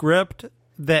the script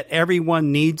that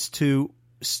everyone needs to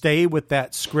stay with,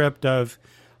 that script of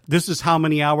this is how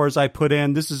many hours I put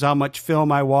in. This is how much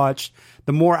film I watched.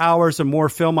 The more hours and more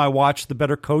film I watch, the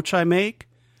better coach I make.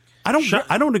 I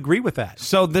don't agree with that.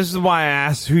 So this is why I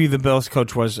asked who the Bills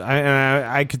coach was.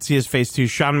 I could see his face too.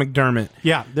 Sean McDermott.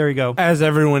 Yeah, there you go. As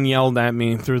everyone yelled at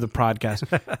me through the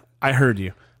podcast. I heard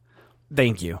you.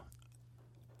 Thank you.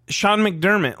 Sean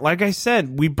McDermott, like I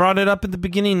said, we brought it up at the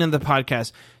beginning of the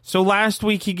podcast. So last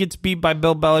week he gets beat by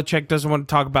Bill Belichick, doesn't want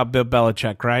to talk about Bill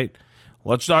Belichick, right?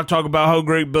 Let's not talk about how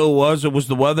great Bill was. It was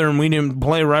the weather and we didn't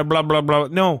play right, blah, blah, blah.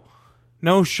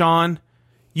 No, Sean.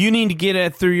 You need to get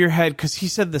it through your head because he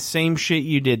said the same shit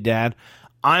you did, Dad.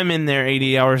 I'm in there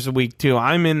 80 hours a week, too.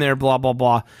 I'm in there, blah, blah,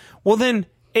 blah. Well, then,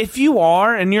 if you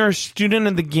are and you're a student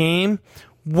of the game,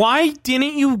 why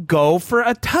didn't you go for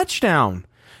a touchdown?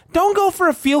 Don't go for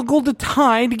a field goal to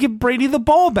tie to give Brady the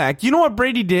ball back. You know what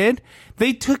Brady did?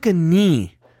 They took a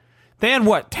knee. They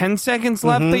had, 10 seconds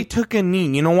left? Mm-hmm. They took a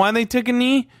knee. You know why they took a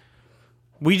knee?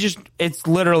 It's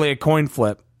literally a coin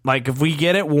flip. Like, if we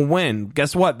get it, we'll win.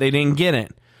 Guess what? They didn't get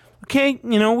it. Okay,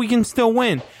 we can still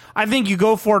win. I think you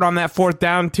go for it on that fourth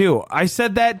down, too. I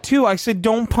said that, too. I said,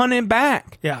 don't punt it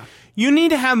back. Yeah. You need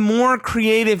to have more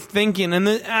creative thinking. And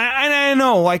I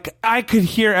know, I could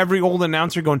hear every old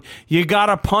announcer going, you got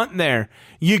to punt there.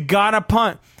 You got to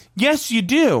punt. Yes, you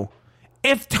do.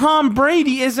 If Tom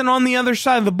Brady isn't on the other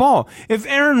side of the ball, if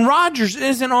Aaron Rodgers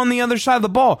isn't on the other side of the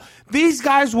ball, these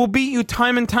guys will beat you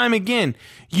time and time again.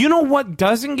 You know what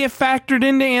doesn't get factored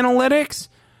into analytics?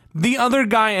 The other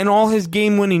guy and all his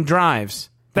game-winning drives.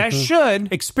 That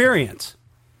should. Experience.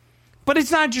 But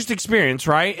it's not just experience,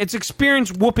 right? It's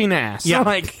experience whooping ass.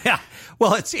 Yeah.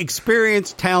 Well, it's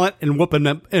experience, talent, and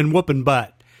whooping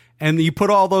butt. And you put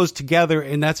all those together,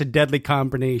 and that's a deadly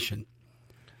combination.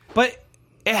 But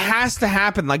it has to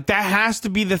happen. That has to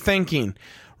be the thinking.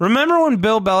 Remember when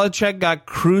Bill Belichick got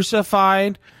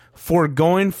crucified for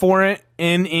going for it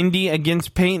in Indy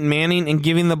against Peyton Manning and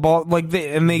giving the ball,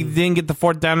 they didn't get the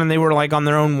fourth down and they were on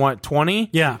their own, 20?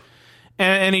 Yeah.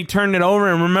 And he turned it over,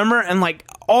 and remember? And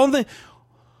all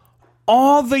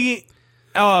the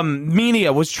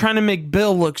media was trying to make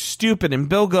Bill look stupid, and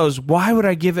Bill goes, why would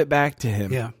I give it back to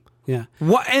him? Yeah.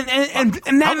 What?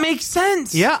 And that makes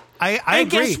sense. Yeah, I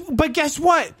agree. But guess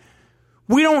what?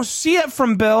 We don't see it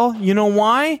from Bill. You know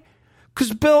why?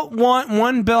 Because Bill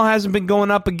hasn't been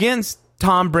going up against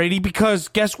Tom Brady because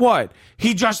guess what?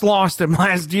 He just lost him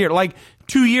last year,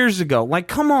 2 years ago.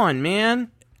 Come on, man.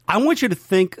 I want you to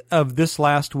think of this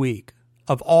last week.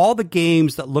 Of all the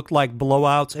games that looked like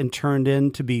blowouts and turned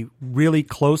in to be really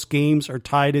close games or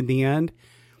tied in the end,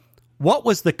 what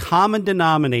was the common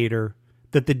denominator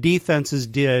that the defenses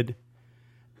did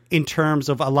in terms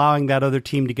of allowing that other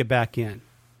team to get back in?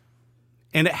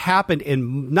 And it happened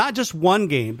in not just one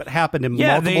game, but happened in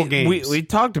multiple games. We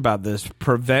talked about this.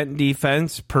 Prevent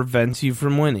defense prevents you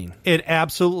from winning. It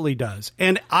absolutely does.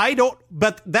 And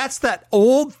but that's that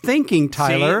old thinking,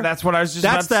 Tyler. See, that's what I was just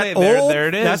about to say. There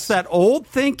it is. That's that old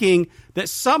thinking that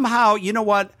somehow, you know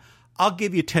what, I'll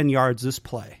give you 10 yards this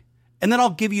play. And then I'll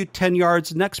give you 10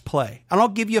 yards next play. And I'll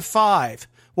give you 5.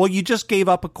 Well, you just gave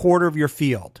up a quarter of your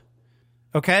field.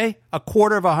 Okay? A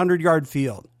quarter of a 100-yard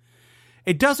field.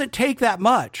 It doesn't take that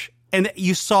much. And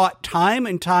you saw it time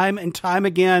and time and time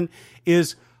again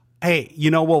is, hey,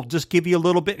 we'll just give you a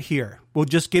little bit here. We'll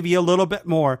just give you a little bit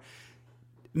more.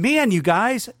 Man, you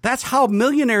guys, that's how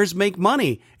millionaires make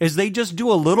money, is they just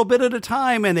do a little bit at a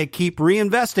time and they keep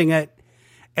reinvesting it.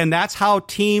 And that's how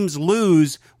teams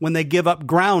lose when they give up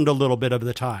ground a little bit of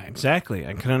the time. Exactly.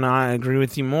 I could not agree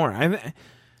with you more. And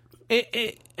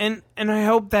I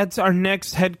hope that's our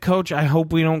next head coach. I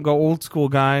hope we don't go old school,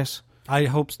 guys. I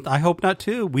hope not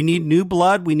too. We need new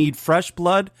blood. We need fresh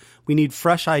blood. We need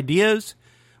fresh ideas.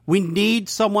 We need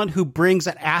someone who brings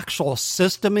an actual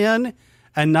system in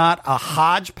and not a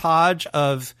hodgepodge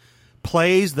of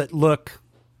plays that look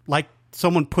like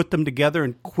someone put them together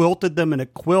and quilted them in a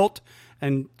quilt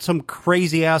and some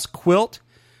crazy ass quilt.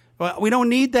 Well, we don't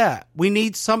need that. We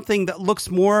need something that looks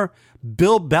more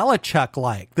Bill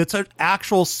Belichick-like. That's an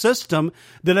actual system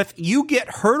that if you get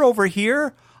hurt over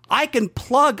here, I can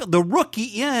plug the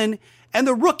rookie in and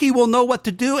the rookie will know what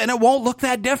to do and it won't look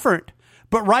that different.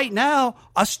 But right now,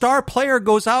 a star player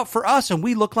goes out for us and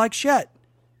we look like shit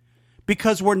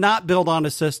because we're not built on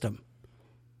a system.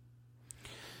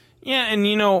 Yeah, and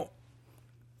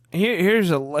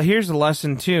here's a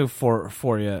lesson too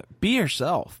for you. Be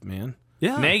yourself, man.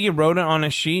 Yeah. Nagy wrote it on a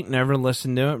sheet, never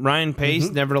listened to it. Ryan Pace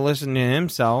never listened to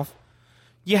himself.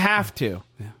 You have to.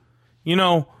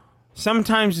 Yeah.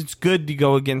 Sometimes it's good to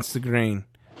go against the grain.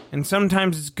 And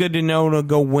sometimes it's good to know to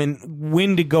go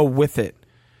when to go with it.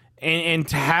 And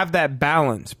to have that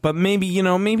balance. But maybe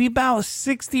about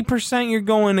 60% you're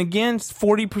going against,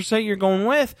 40% you're going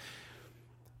with.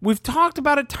 We've talked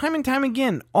about it time and time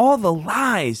again. All the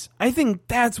lies. I think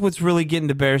that's what's really getting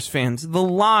to Bears fans. The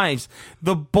lies.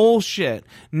 The bullshit.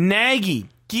 Nagy,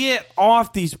 get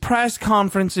off these press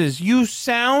conferences. You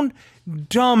sound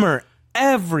dumber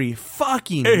every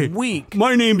fucking week.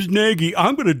 My name's Nagy.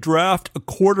 I'm going to draft a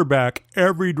quarterback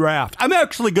every draft. I'm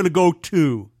actually going to go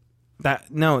 2.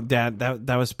 Dad,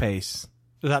 that was Pace.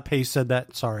 That Pace said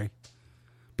that? Sorry.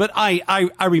 But I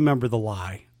remember the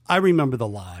lie. I remember the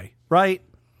lie, right?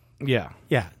 Yeah.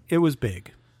 Yeah, it was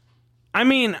big. I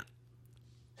mean,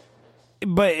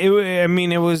 but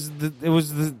it was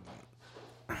the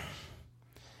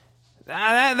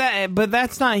but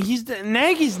that's not,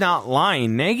 Nagy's not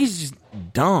lying. Nagy's just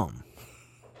dumb.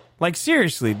 Like,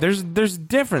 seriously, there's a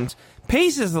difference.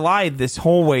 Pace has lied this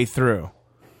whole way through.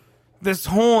 This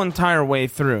whole entire way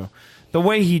through. The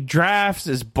way he drafts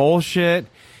is bullshit.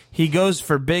 He goes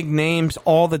for big names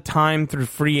all the time through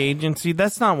free agency.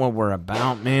 That's not what we're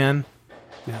about, man.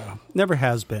 Yeah, never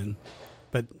has been.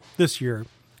 But this year,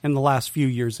 and the last few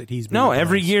years that he's been. No,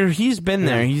 every year he's been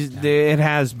there. It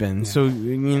has been. Yeah. So,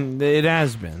 it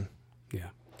has been. Yeah.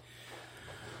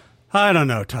 I don't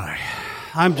know, Ty.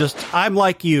 I'm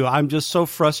like you. I'm just so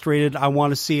frustrated. I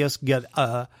want to see us get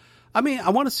I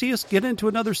want to see us get into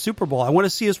another Super Bowl. I want to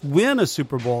see us win a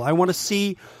Super Bowl. I want to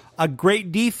see a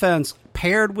great defense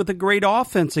paired with a great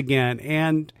offense again.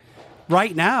 And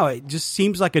right now, it just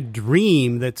seems like a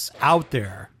dream that's out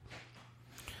there.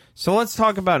 So let's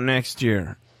talk about next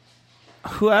year.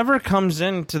 Whoever comes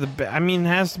into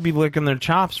has to be licking their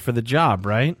chops for the job,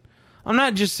 right? I'm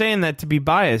not just saying that to be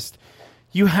biased.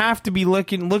 You have to be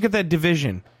look at that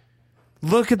division.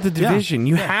 Look at the division.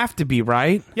 You have to be,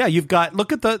 right? Yeah, you've got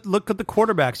look at the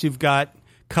quarterbacks. You've got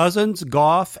Cousins,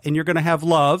 Goff, and you're going to have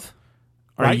Love.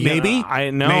 Right? Maybe.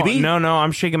 Maybe. No.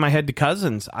 I'm shaking my head to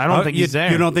Cousins. I don't think he's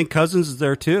there. You don't think Cousins is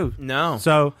there too? No.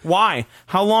 So why?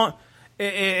 How long?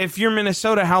 If you're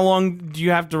Minnesota, how long do you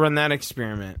have to run that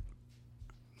experiment?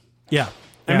 Yeah.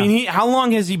 I mean, how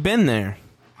long has he been there?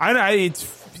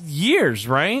 It's years,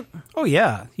 right? Oh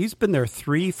yeah, he's been there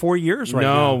 3-4 years right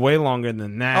now. No, way longer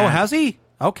than that. Oh, has he?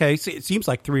 Okay, so it seems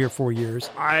like 3 or 4 years.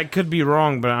 I could be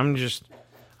wrong, but I'm just.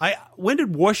 When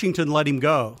did Washington let him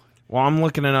go? Well, I'm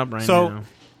looking it up right now.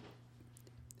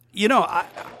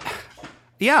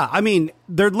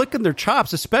 They're licking their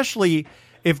chops, especially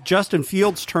if Justin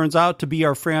Fields turns out to be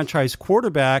our franchise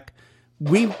quarterback.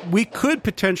 We could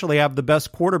potentially have the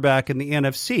best quarterback in the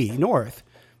NFC North.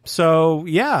 So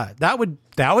yeah, that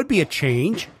would be a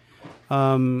change.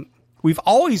 We've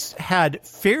always had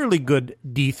fairly good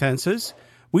defenses.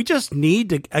 We just need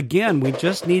to get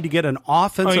an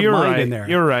offensive mind in there.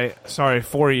 You're right. Sorry,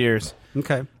 4 years.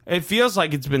 Okay. It feels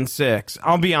like it's been 6.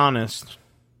 I'll be honest.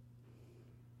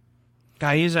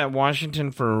 Guy, he's at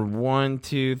Washington for 1,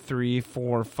 2, 3,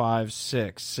 4, 5,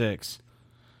 6. 6.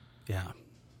 Yeah.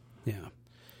 Yeah.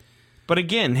 But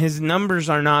again, his numbers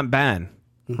are not bad,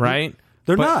 right?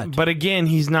 They're not. But again,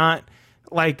 he's not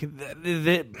like...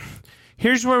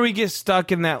 Here's where we get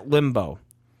stuck in that limbo.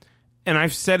 And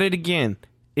I've said it again.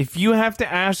 If you have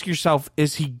to ask yourself,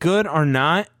 is he good or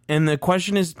not? And the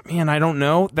question is, man, I don't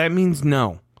know. That means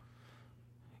no.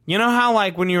 You know how,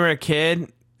 like, when you were a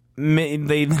kid,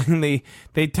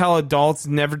 they tell adults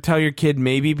never tell your kid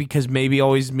maybe, because maybe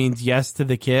always means yes to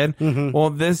the kid. Well,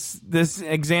 this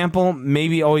example,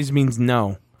 maybe always means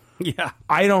no. Yeah.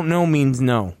 I don't know means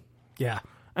no. Yeah.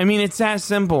 I mean, it's that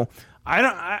simple.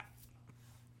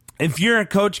 If you're a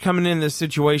coach coming into this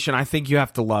situation, I think you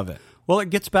have to love it. Well, it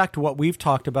gets back to what we've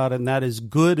talked about, and that is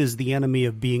good is the enemy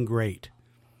of being great.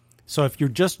 So if you're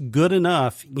just good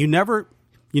enough, you never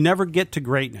get to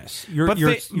greatness.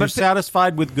 You're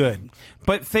satisfied with good.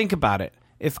 But think about it.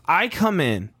 If I come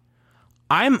in,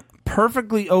 I'm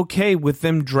perfectly okay with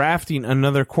them drafting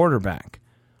another quarterback.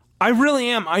 I really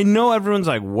am. I know everyone's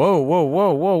like, whoa, whoa,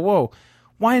 whoa, whoa, whoa.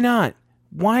 Why not?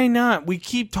 Why not? We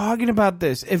keep talking about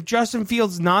this. If Justin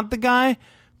Fields not the guy,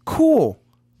 cool.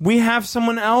 We have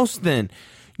someone else then.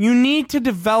 You need to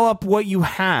develop what you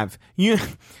have. You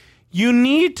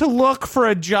need to look for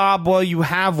a job while you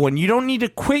have one. You don't need to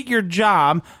quit your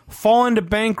job, fall into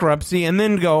bankruptcy, and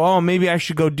then go, oh, maybe I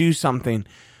should go do something.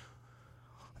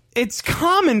 It's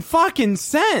common fucking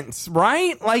sense,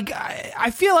 right? Like,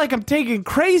 I feel like I'm taking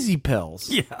crazy pills.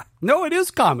 Yeah. No, it is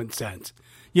common sense.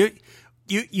 You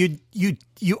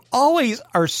always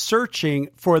are searching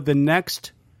for the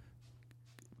next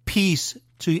piece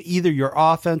to either your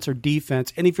offense or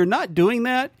defense. And if you're not doing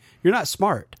that, you're not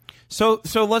smart. So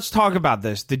let's talk about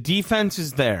this. The defense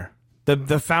is there.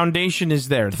 The foundation is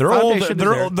there. They're older.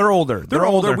 They're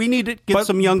older. We need to get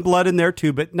some young blood in there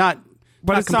too, but not.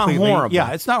 But it's not horrible.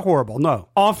 Yeah, it's not horrible. No.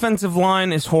 Offensive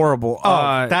line is horrible.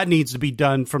 That needs to be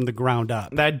done from the ground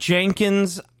up. That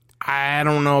Jenkins, I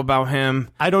don't know about him.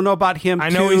 I don't know about him. I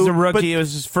know he's a rookie. It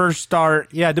was his first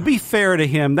start. Yeah, to be fair to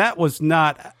him, that's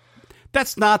not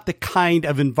the kind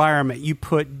of environment you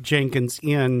put Jenkins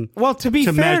in. Well, to be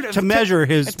fair, to measure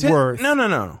his worth.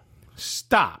 No.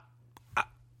 Stop.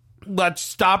 Let's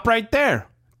stop right there.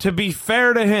 To be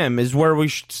fair to him is where we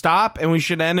should stop, and we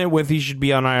should end it with he should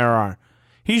be on IR.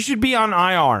 He should be on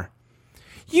IR.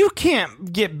 You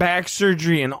can't get back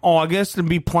surgery in August and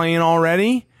be playing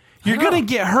already. You're going to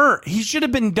get hurt. He should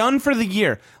have been done for the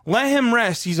year. Let him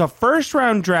rest. He's a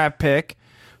first-round draft pick.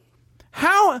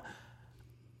 How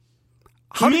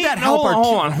did that help?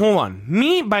 Hold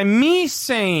on. By me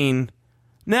saying,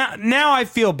 now I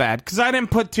feel bad because I didn't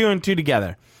put 2 and 2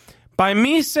 together. By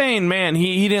me saying, man,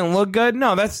 he didn't look good.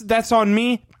 No, that's on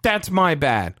me. That's my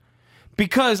bad.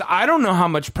 Because I don't know how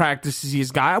much practice he's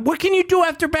got. What can you do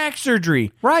after back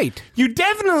surgery? Right. You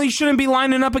definitely shouldn't be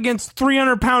lining up against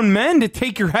 300-pound men to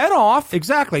take your head off.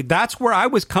 Exactly. That's where I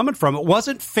was coming from. It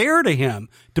wasn't fair to him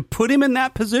to put him in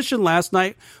that position last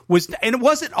night. And it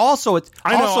wasn't also.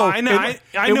 I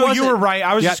know you were right.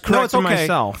 I was just correcting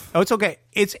myself. Oh, it's okay.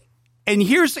 And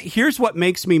here's what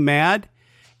makes me mad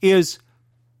is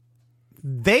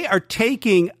they are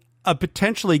taking a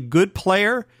potentially good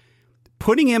player,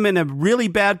 putting him in a really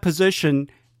bad position,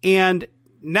 and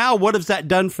now what has that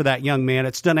done for that young man?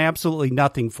 It's done absolutely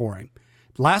nothing for him.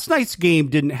 Last night's game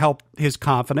didn't help his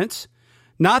confidence.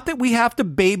 Not that we have to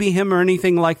baby him or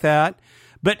anything like that,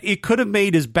 but it could have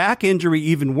made his back injury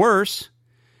even worse.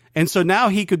 And so now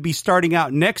he could be starting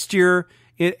out next year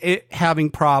having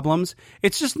problems.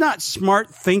 It's just not smart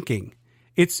thinking.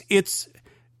 It's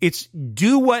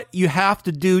do what you have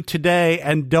to do today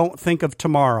and don't think of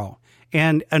tomorrow.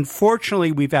 And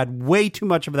unfortunately, we've had way too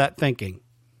much of that thinking.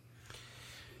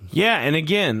 Yeah, and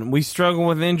again, we struggle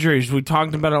with injuries. We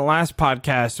talked about it last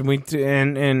podcast,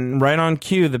 and right on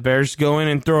cue, the Bears go in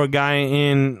and throw a guy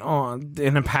in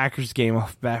a Packers game,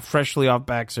 freshly off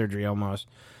back surgery almost.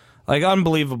 Like,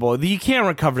 unbelievable. You can't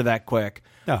recover that quick.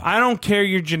 No. I don't care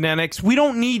your genetics. We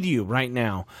don't need you right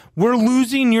now. We're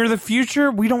losing. You're the future.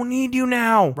 We don't need you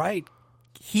now. Right.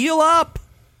 Heal up.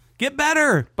 Get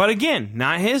better. But again,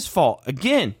 not his fault.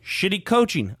 Again, shitty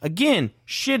coaching. Again,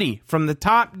 shitty from the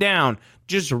top down.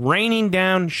 Just raining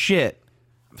down shit.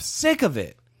 I'm sick of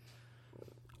it.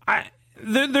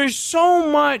 There's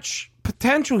so much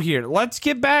potential here. Let's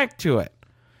get back to it.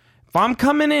 If I'm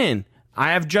coming in,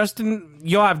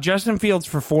 you'll have Justin Fields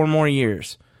for 4 more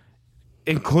years.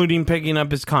 including picking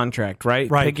up his contract, right?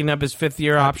 Picking up his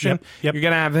 5th-year option. Yep. You're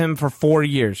going to have him for 4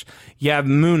 years. You have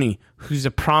Mooney, who's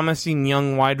a promising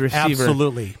young wide receiver.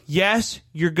 Absolutely. Yes,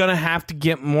 you're going to have to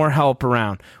get more help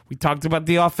around. We talked about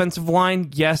the offensive line.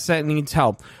 Yes, that needs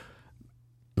help.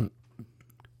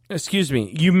 Excuse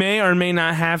me. You may or may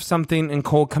not have something in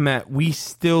Cole Kmet. We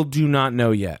still do not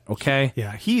know yet, okay?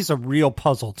 Yeah, he's a real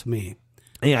puzzle to me.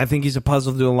 Yeah, I think he's a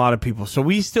puzzle to a lot of people. So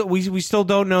we still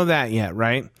don't know that yet,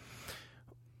 right?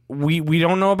 We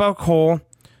don't know about Cole.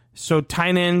 So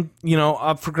tight end,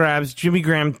 up for grabs. Jimmy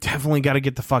Graham definitely got to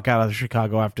get the fuck out of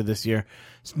Chicago after this year.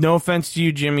 No offense to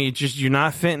you, Jimmy. It's just you're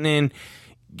not fitting in.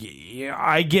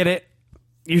 I get it.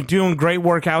 You're doing great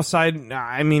work outside.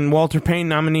 I mean, Walter Payton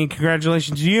nominee.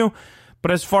 Congratulations to you. But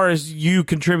as far as you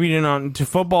contributing on to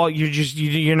football,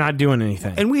 you're not doing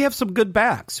anything. And we have some good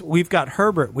backs. We've got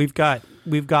Herbert. We've got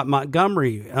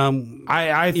Montgomery.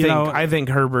 I think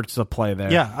Herbert's the play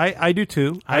there. Yeah, I do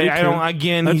too. I don't.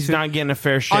 Again, he's not getting a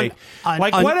fair shake.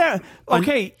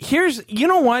 Here's. You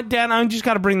know what, Dad? I just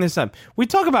got to bring this up. We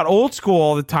talk about old school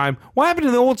all the time. What happened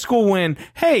to the old school when?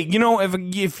 Hey,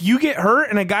 if you get hurt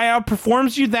and a guy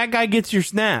outperforms you, that guy gets your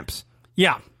snaps.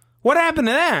 Yeah. What happened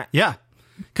to that? Yeah.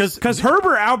 Because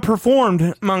Herbert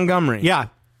outperformed Montgomery. Yeah.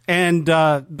 And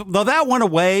though that went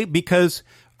away because,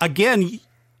 again,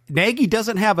 Nagy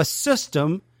doesn't have a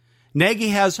system. Nagy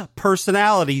has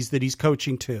personalities that he's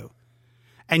coaching to.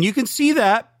 And you can see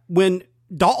that when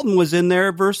Dalton was in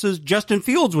there versus Justin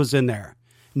Fields was in there.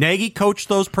 Nagy coached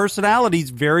those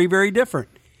personalities very, very different.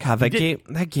 God,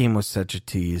 that game was such a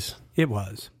tease. It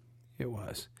was.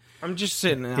 I'm just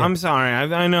sitting. Yeah. I'm sorry.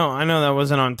 I know that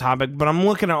wasn't on topic, but I'm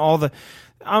looking at all the.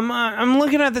 I'm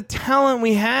looking at the talent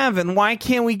we have, and why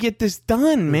can't we get this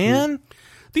done, man?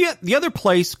 The other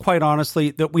place, quite honestly,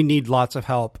 that we need lots of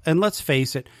help, and let's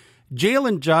face it,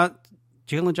 Jalen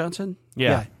Johnson.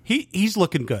 Yeah. He's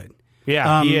looking good.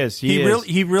 Yeah, he is.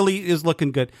 He really is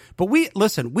looking good. But we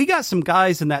got some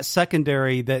guys in that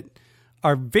secondary that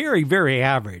are very, very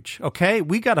average. Okay,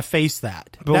 we got to face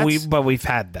that. But we've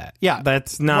had that. Yeah,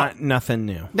 that's nothing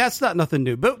new. That's not nothing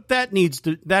new. But that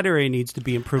area needs to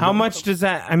be improved. How much does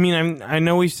that? I mean, I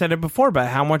know we said it before, but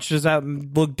how much does that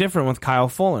look different with Kyle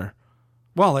Fuller?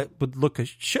 Well, it would look a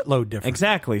shitload different.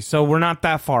 Exactly. So we're not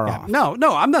that far off. No,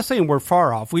 I'm not saying we're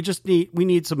far off. We just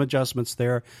need some adjustments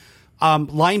there.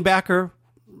 Linebacker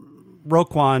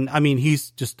Roquan, I mean, he's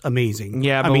just amazing.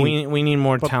 Yeah, but we need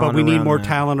more talent. But we need more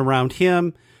talent around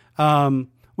him.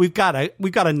 We've got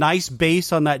a nice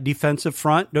base on that defensive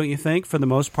front, don't you think? For the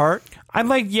most part, I'd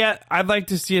like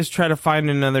to see us try to find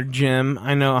another gym.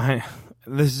 I know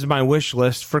this is my wish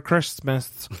list for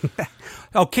Christmas.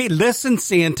 Okay, listen,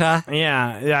 Santa.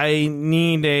 Yeah, I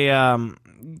need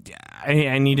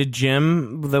I need a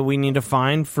gym that we need to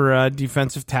find for a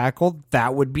defensive tackle.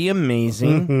 That would be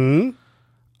amazing. Mm-hmm.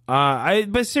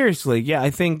 But seriously, yeah, I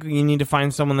think you need to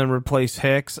find someone to replace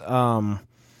Hicks.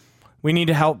 We need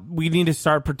to help. We need to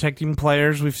start protecting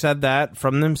players. We've said that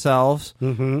from themselves.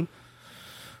 Mm-hmm.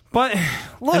 But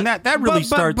look, and that really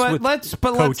starts with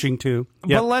coaching too.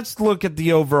 Yep. But let's look at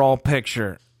the overall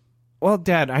picture. Well,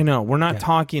 Dad, I know we're not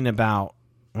talking about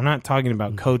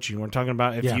coaching. We're talking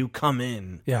about if you come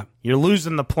in. Yeah, you're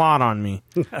losing the plot on me.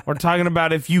 We're talking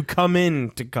about if you come in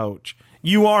to coach.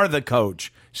 You are the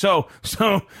coach. So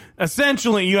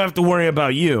essentially you have to worry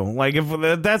about you. Like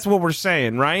if that's what we're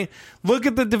saying, right? Look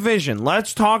at the division.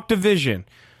 Let's talk division.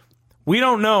 We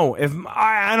don't know if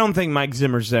I don't think Mike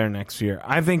Zimmer's there next year.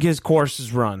 I think his course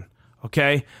is run.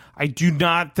 Okay? I do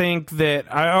not think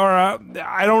that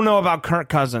I don't know about Kirk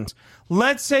Cousins.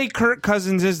 Let's say Kirk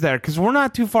Cousins is there because we're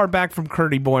not too far back from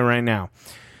Curdy Boy right now.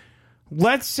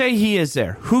 Let's say he is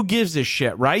there. Who gives a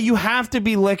shit, right? You have to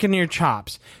be licking your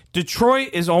chops. Detroit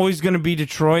is always going to be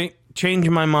Detroit. Change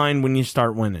my mind when you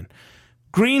start winning.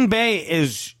 Green Bay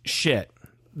is shit.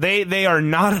 They are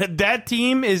not. That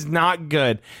team is not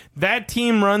good. That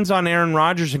team runs on Aaron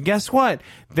Rodgers, and guess what?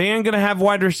 They ain't going to have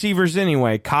wide receivers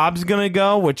anyway. Cobb's going to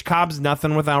go, which Cobb's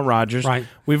nothing without Rodgers. Right.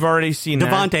 We've already seen that.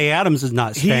 Devontae Adams is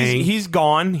not staying. He's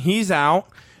gone. He's out.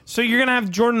 So you're going to have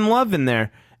Jordan Love in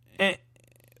there.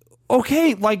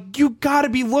 Okay, like you got to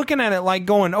be looking at it like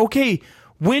going, okay,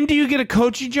 when do you get a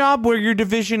coaching job where your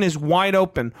division is wide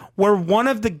open, where one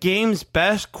of the game's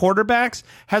best quarterbacks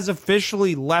has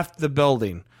officially left the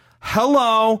building?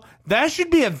 Hello, that should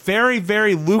be a very,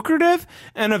 very lucrative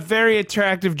and a very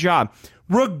attractive job,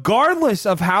 regardless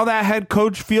of how that head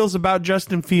coach feels about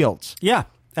Justin Fields. Yeah,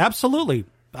 absolutely.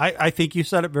 I think you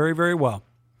said it very, very well.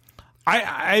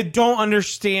 I don't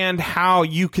understand how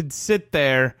you could sit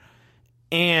there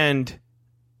and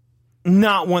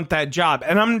not want that job.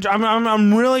 And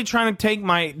I'm really trying to take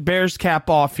my Bears cap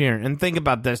off here and think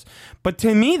about this. But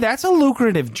to me, that's a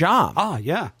lucrative job. Ah,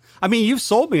 yeah. I mean, you've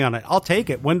sold me on it. I'll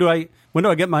take it. When do I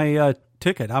get my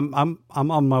ticket? I'm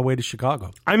on my way to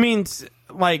Chicago. I mean,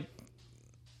 like,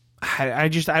 I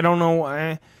don't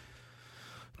know.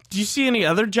 Do you see any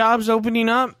other jobs opening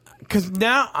up? Because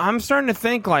now I'm starting to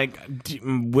think, like,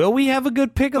 will we have a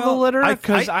good pick of the litter?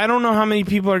 Because I don't know how many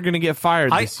people are going to get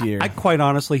fired this year. I quite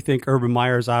honestly think Urban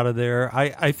Meyer's out of there.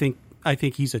 I think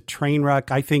he's a train wreck.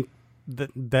 I think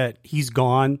that he's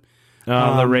gone.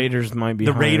 The Raiders might be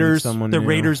someone new.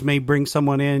 Raiders may bring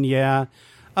someone in, yeah.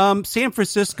 San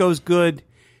Francisco's good.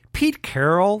 Pete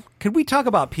Carroll. Could we talk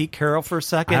about Pete Carroll for a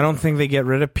second? I don't think they get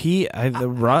rid of Pete.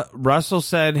 Russell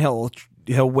said he'll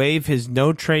waive his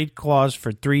no-trade clause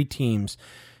for 3 teams: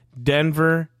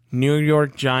 Denver, New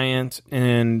York Giants,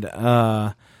 and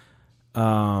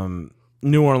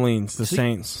New Orleans, the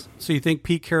Saints. So you think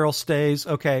Pete Carroll stays?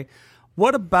 Okay.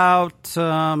 What about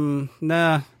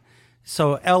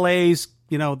So LA's,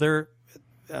 their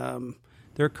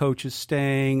coach is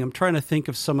staying. I'm trying to think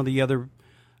of some of the other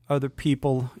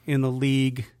people in the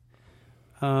league.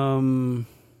 I'll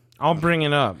bring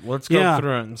it up. Let's go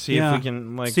through it and see if we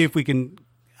can see if we can.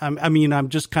 I mean, I'm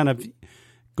just kind of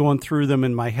going through them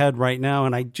in my head right now,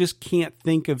 and I just can't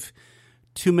think of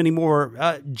too many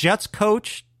more. Jets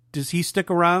coach, does he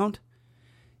stick around?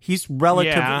 He's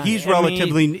relatively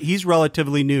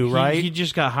new, right? He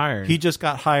just got hired. He just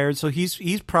got hired, so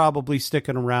he's probably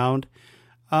sticking around.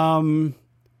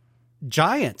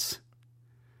 Giants.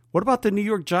 What about the New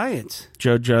York Giants?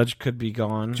 Joe Judge could be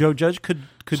gone. Joe Judge could be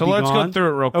gone. So let's go through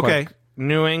it real quick. Okay.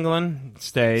 New England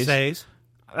stays. That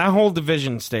whole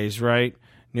division stays, right?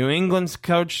 New England's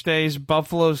coach stays.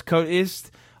 Buffalo's coach is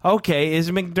okay.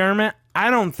 Is McDermott? I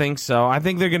don't think so. I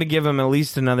think they're going to give him at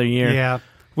least another year. Yeah.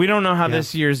 We don't know how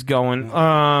this year's going.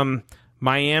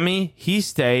 Miami, he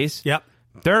stays. Yep.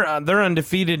 They're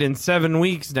undefeated in 7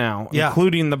 weeks now,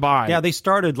 including the bye. Yeah, they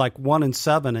started like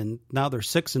 1-7, and now they're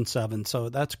 6-7. So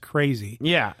that's crazy.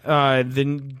 Yeah.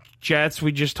 The Jets,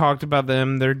 we just talked about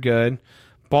them. They're good.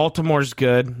 Baltimore's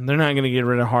good. They're not going to get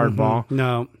rid of Hardball. Mm-hmm.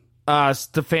 No.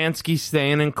 Stefanski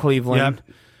staying in Cleveland.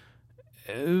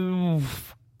 Yep.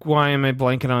 Why am I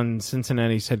blanking on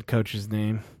Cincinnati's head coach's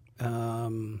name?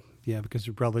 Yeah, because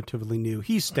they're relatively new.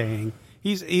 He's staying.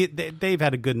 They've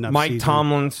had a good enough Mike season.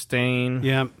 Tomlin staying.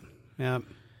 Yep.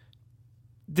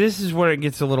 This is where it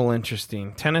gets a little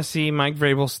interesting. Tennessee, Mike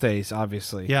Vrabel stays,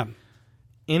 obviously. Yeah.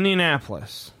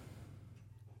 Indianapolis.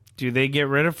 Do they get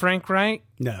rid of Frank Wright?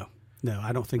 No,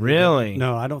 I don't think. Really?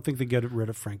 No, I don't think they get rid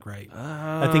of Frank Wright.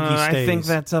 I think he stays. I think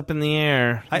that's up in the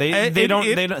air. It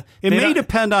may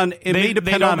depend on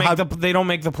how they don't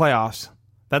make the playoffs.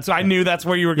 I knew that's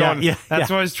where you were going. That's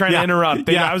what I was trying to interrupt.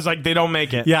 I was like, they don't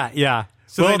make it. Yeah.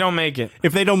 So they don't make it.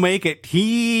 If they don't make it,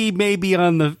 he may be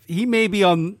on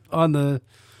the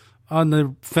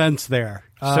fence there.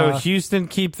 So Houston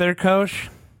keep their coach?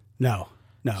 No.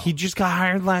 He just got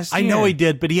hired last year. I know he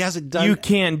did, but he hasn't done. You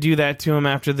can't do that to him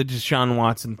after the Deshaun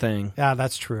Watson thing. Yeah,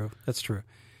 that's true.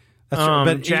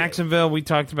 But Jacksonville, we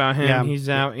talked about him. Yeah, he's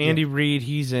out. Andy Reid,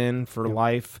 he's in for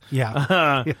life.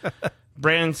 Yeah.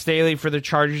 Brandon Staley for the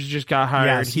Chargers just got hired.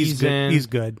 Yes, he's in. He's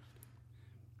good.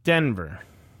 Denver.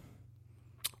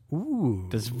 Ooh.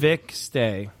 Does Vic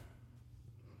stay?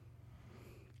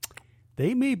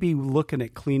 They may be looking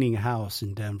at cleaning house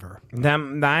in Denver.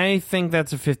 I think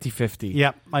that's a 50-50.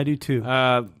 Yep, I do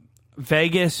too.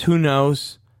 Vegas, who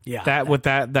knows? Yeah. That with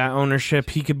that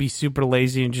ownership, he could be super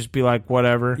lazy and just be like,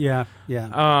 whatever. Yeah.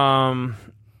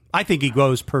 I think he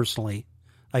goes personally.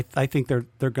 I think they're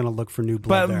going to look for new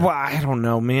blood there. But I don't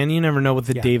know, man. You never know with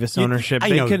the Davis ownership.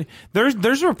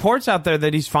 There's reports out there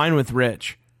that he's fine with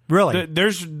Rich. Really?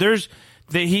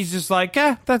 He's just like,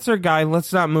 that's our guy.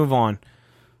 Let's not move on.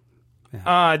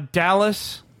 Yeah.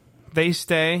 Dallas, they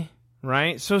stay,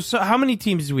 right? So how many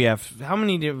teams do we have? How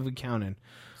many did we count in?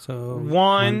 So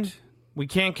one. We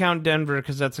can't count Denver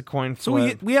because that's a coin flip.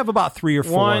 So we have about 3 or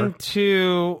 4. 1,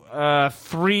 2,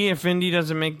 3 if Indy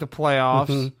doesn't make the playoffs.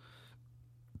 Mm-hmm.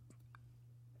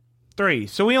 3.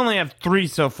 So we only have 3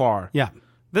 so far. Yeah.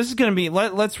 This is going to be...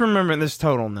 Let's remember this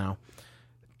total now.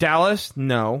 Dallas,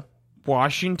 no.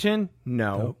 Washington,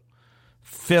 no. Nope.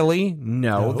 Philly,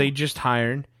 no. They just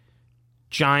hired.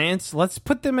 Giants, let's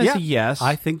put them as a yes.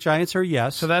 I think Giants are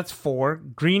yes. So that's 4.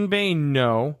 Green Bay,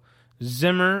 no.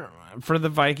 Zimmer for the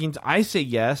Vikings, I say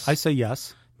yes. I say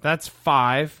yes. That's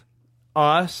 5.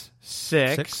 Us,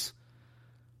 6.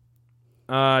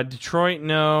 Detroit,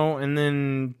 no. And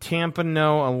then Tampa,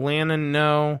 no. Atlanta,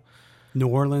 no. New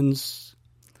Orleans.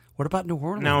 What about New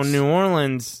Orleans? Now, New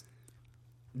Orleans,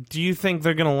 Do you think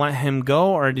they're going to let him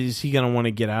go, or is he going to want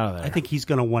to get out of there? I think he's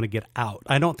going to want to get out.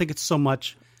 I don't think it's so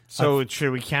much. So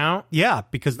should we count? Yeah,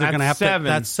 because they're going to have seven. to.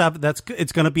 That's 7.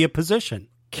 It's going to be a position.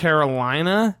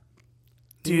 Carolina?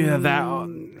 Do you have that?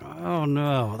 Oh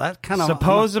no, that kind of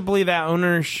supposedly that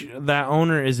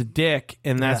owner is a dick,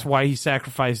 and that's why he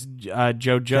sacrificed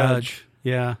Joe Judge.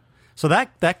 Yeah, so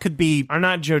that could be or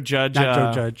not Joe Judge.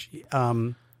 Not Joe Judge.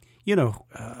 The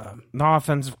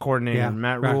offensive coordinator,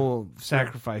 Matt Rule,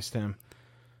 sacrificed him.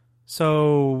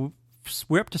 So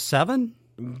we're up to 7.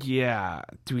 Yeah.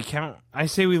 Do we count? I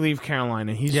say we leave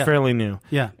Carolina. He's fairly new.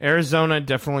 Yeah. Arizona,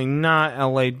 definitely not.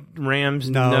 LA Rams,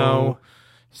 no.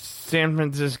 San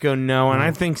Francisco, no. And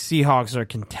I think Seahawks are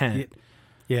content.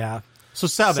 Yeah. So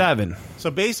 7. So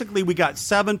basically we got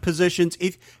 7 positions.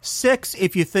 6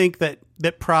 if you think that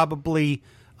probably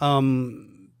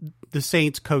the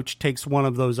Saints coach takes one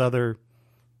of those other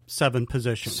 7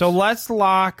 positions. So let's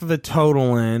lock the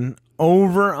total in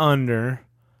over under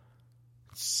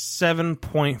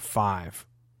 7.5.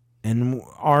 And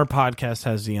our podcast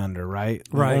has the under, right?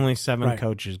 Right. Only 7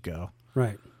 coaches go.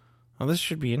 Right. Well, this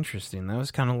should be interesting. That was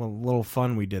kind of a little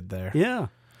fun we did there. Yeah.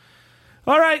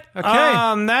 All right.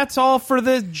 Okay. That's all for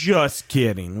the Just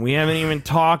Kidding. We haven't even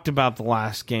talked about the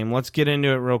last game. Let's get into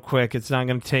it real quick. It's not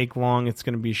going to take long. It's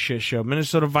going to be a shit show.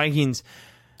 Minnesota Vikings.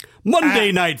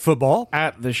 Monday Night Football.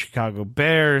 At the Chicago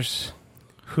Bears.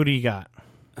 Who do you got?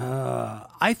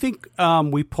 I think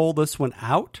we pull this one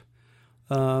out.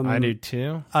 I do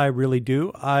too. I really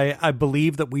do. I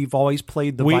believe that we've always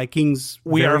played the Vikings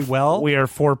very well. We are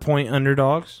 4-point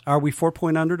underdogs. Are we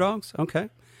 4-point underdogs? Okay.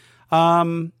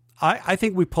 I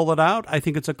think we pull it out. I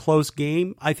think it's a close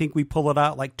game. I think we pull it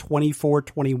out like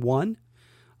 24-21.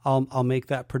 I'll make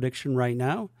that prediction right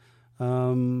now.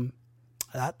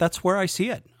 That's where I see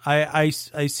it. I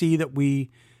see that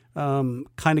we kind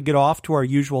of get off to our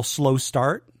usual slow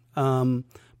start.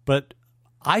 But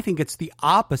I think it's the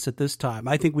opposite this time.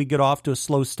 I think we get off to a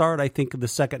slow start. I think the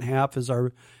second half is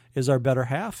our better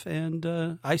half,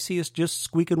 and I see us just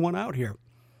squeaking one out here.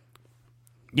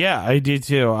 Yeah, I do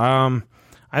too.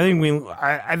 I think we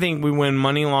win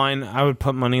money line. I would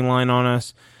put money line on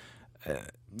us.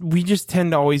 We just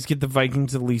tend to always get the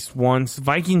Vikings at least once.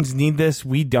 Vikings need this.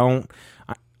 We don't.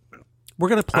 We're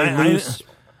going to play loose.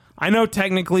 I know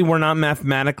technically we're not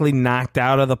mathematically knocked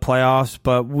out of the playoffs,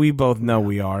 but we both know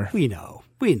we are. We know.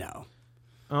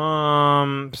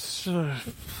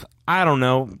 I don't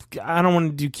know. I don't want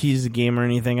to do keys to the game or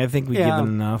anything. I think we give it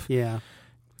enough. Yeah.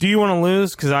 Do you want to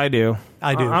lose? Because I do.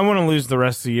 I do. I want to lose the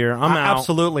rest of the year. I'm out.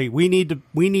 Absolutely. We need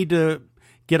to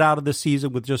get out of the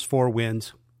season with just 4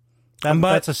 wins.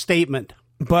 That's a statement.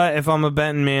 But if I'm a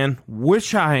betting man,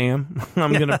 which I am,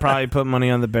 I'm going to probably put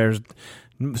money on the Bears.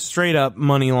 Straight up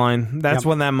money line. That's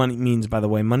what that money means, by the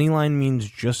way. Money line means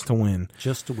just to win.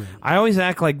 Just to win. I always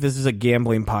act like this is a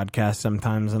gambling podcast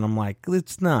sometimes, and I'm like,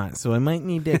 it's not. So I might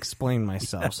need to explain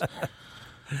myself.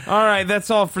 All right, that's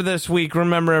all for this week.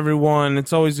 Remember, everyone,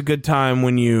 it's always a good time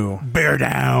when you bear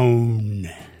down.